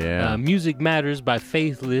 Yeah. Music Matters by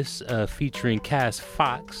Faithless, featuring Cass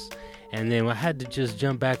Fox. And then I had to just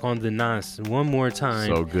jump back on the Nas one more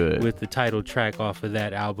time. So good. With the title track off of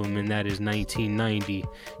that album, and that is 1990.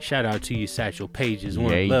 Shout out to you, Satchel Pages.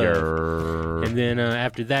 One love. And then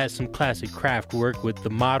after that, some classic craft work with The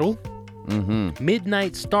Model.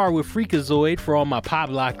 Midnight Star with Freakazoid for all my pop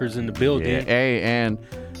lockers in the building. Yeah. Hey, and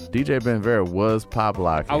DJ Ben Vera was pop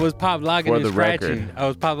locking. I was pop locking and scratching. Record. I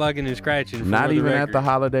was pop locking and scratching. Not even at the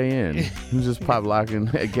Holiday Inn. He was just pop locking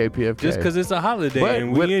at KPFK. Just because it's a holiday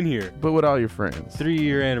and we in here. But with all your friends.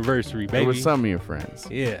 3-year anniversary, baby. With some of your friends.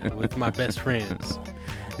 Yeah, with my best friends.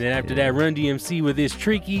 Then after that, Run DMC with It's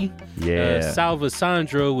Tricky. Yeah. Salva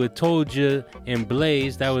Sandro with Told Ya and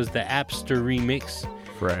Blaze. That was the Appster remix.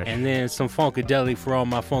 Fresh. And then some Funkadelic for all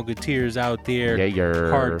my Funketeers out there.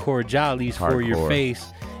 Yeah. Hardcore Jollies for your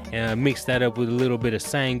face. Mix that up with a little bit of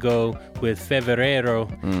Sango with Fevereiro.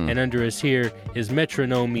 And under us here is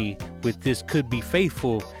Metronome with This Could Be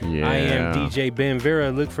Faithful. Yeah. I am DJ Ben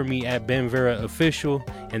Vera. Look for me at Ben Vera Official.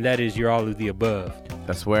 And that is your all of the above.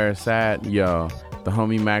 That's where it's at, yo. The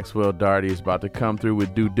homie Maxwell Darty is about to come through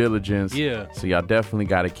with Due Diligence. Yeah. So y'all definitely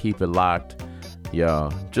got to keep it locked.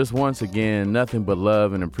 Yo, just once again, nothing but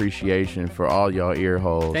love and appreciation for all y'all ear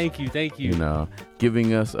holes. Thank you. You know,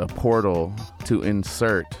 giving us a portal to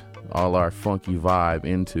insert all our funky vibe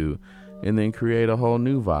into, and then create a whole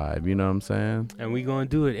new vibe. You know what I'm saying? And we gonna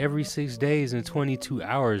do it every 6 days and 22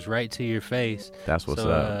 hours right to your face. That's what's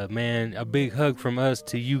up. Man, a big hug from us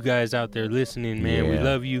to you guys out there listening, man. We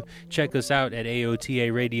love you. Check us out at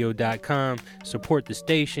AOTARadio.com. Support the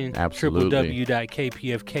station. Absolutely.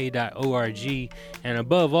 www.kpfk.org. And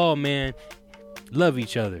above all, man, love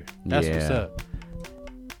each other. That's what's up.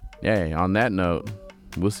 Hey, on that note,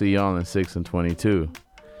 we'll see y'all in 6 and 22.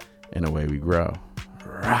 And away we grow.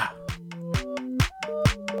 Rah.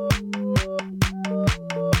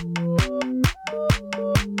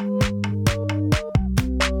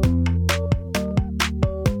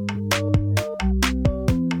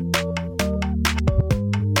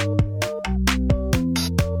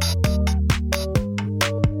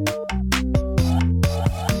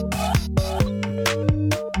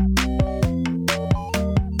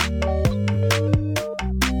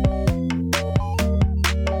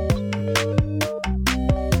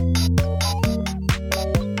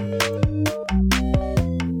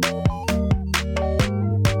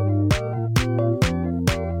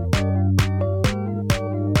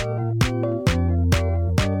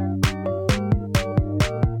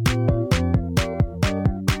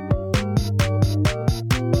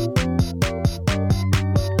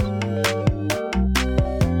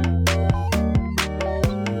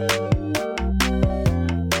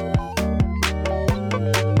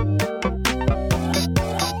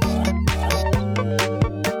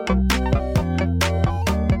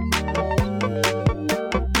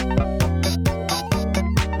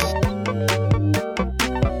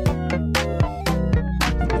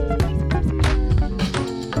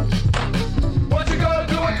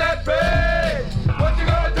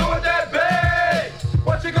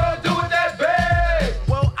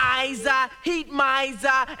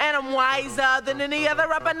 And I'm wiser than any other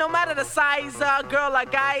rapper, no matter the size. Girl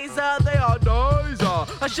like Geyser, they are dies.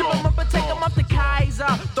 I ship them up and take them up to Kaiser.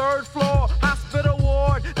 3rd floor, hospital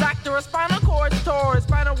ward. Doctor, a spinal cord tore.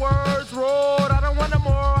 Spinal words roared. I don't want no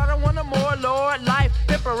more, I don't want no more. Lord, life,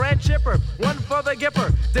 hipper and chipper. One for the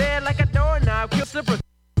gipper. Dead like a doorknob, kill slipper.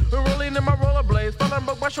 Rolling in my rollerblades, falling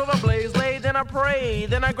broke my shoulder blades. Laid, then I prayed,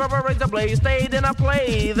 then I grab a razor blade. Stayed, then I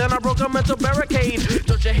played, then I broke a mental barricade.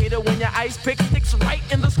 Don't you hate it when your ice pick sticks right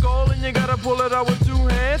in the skull and you gotta pull it out with 2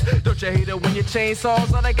 hands? Don't you hate it when your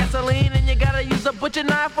chainsaws all that gasoline and you gotta use a butcher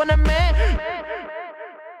knife on a man?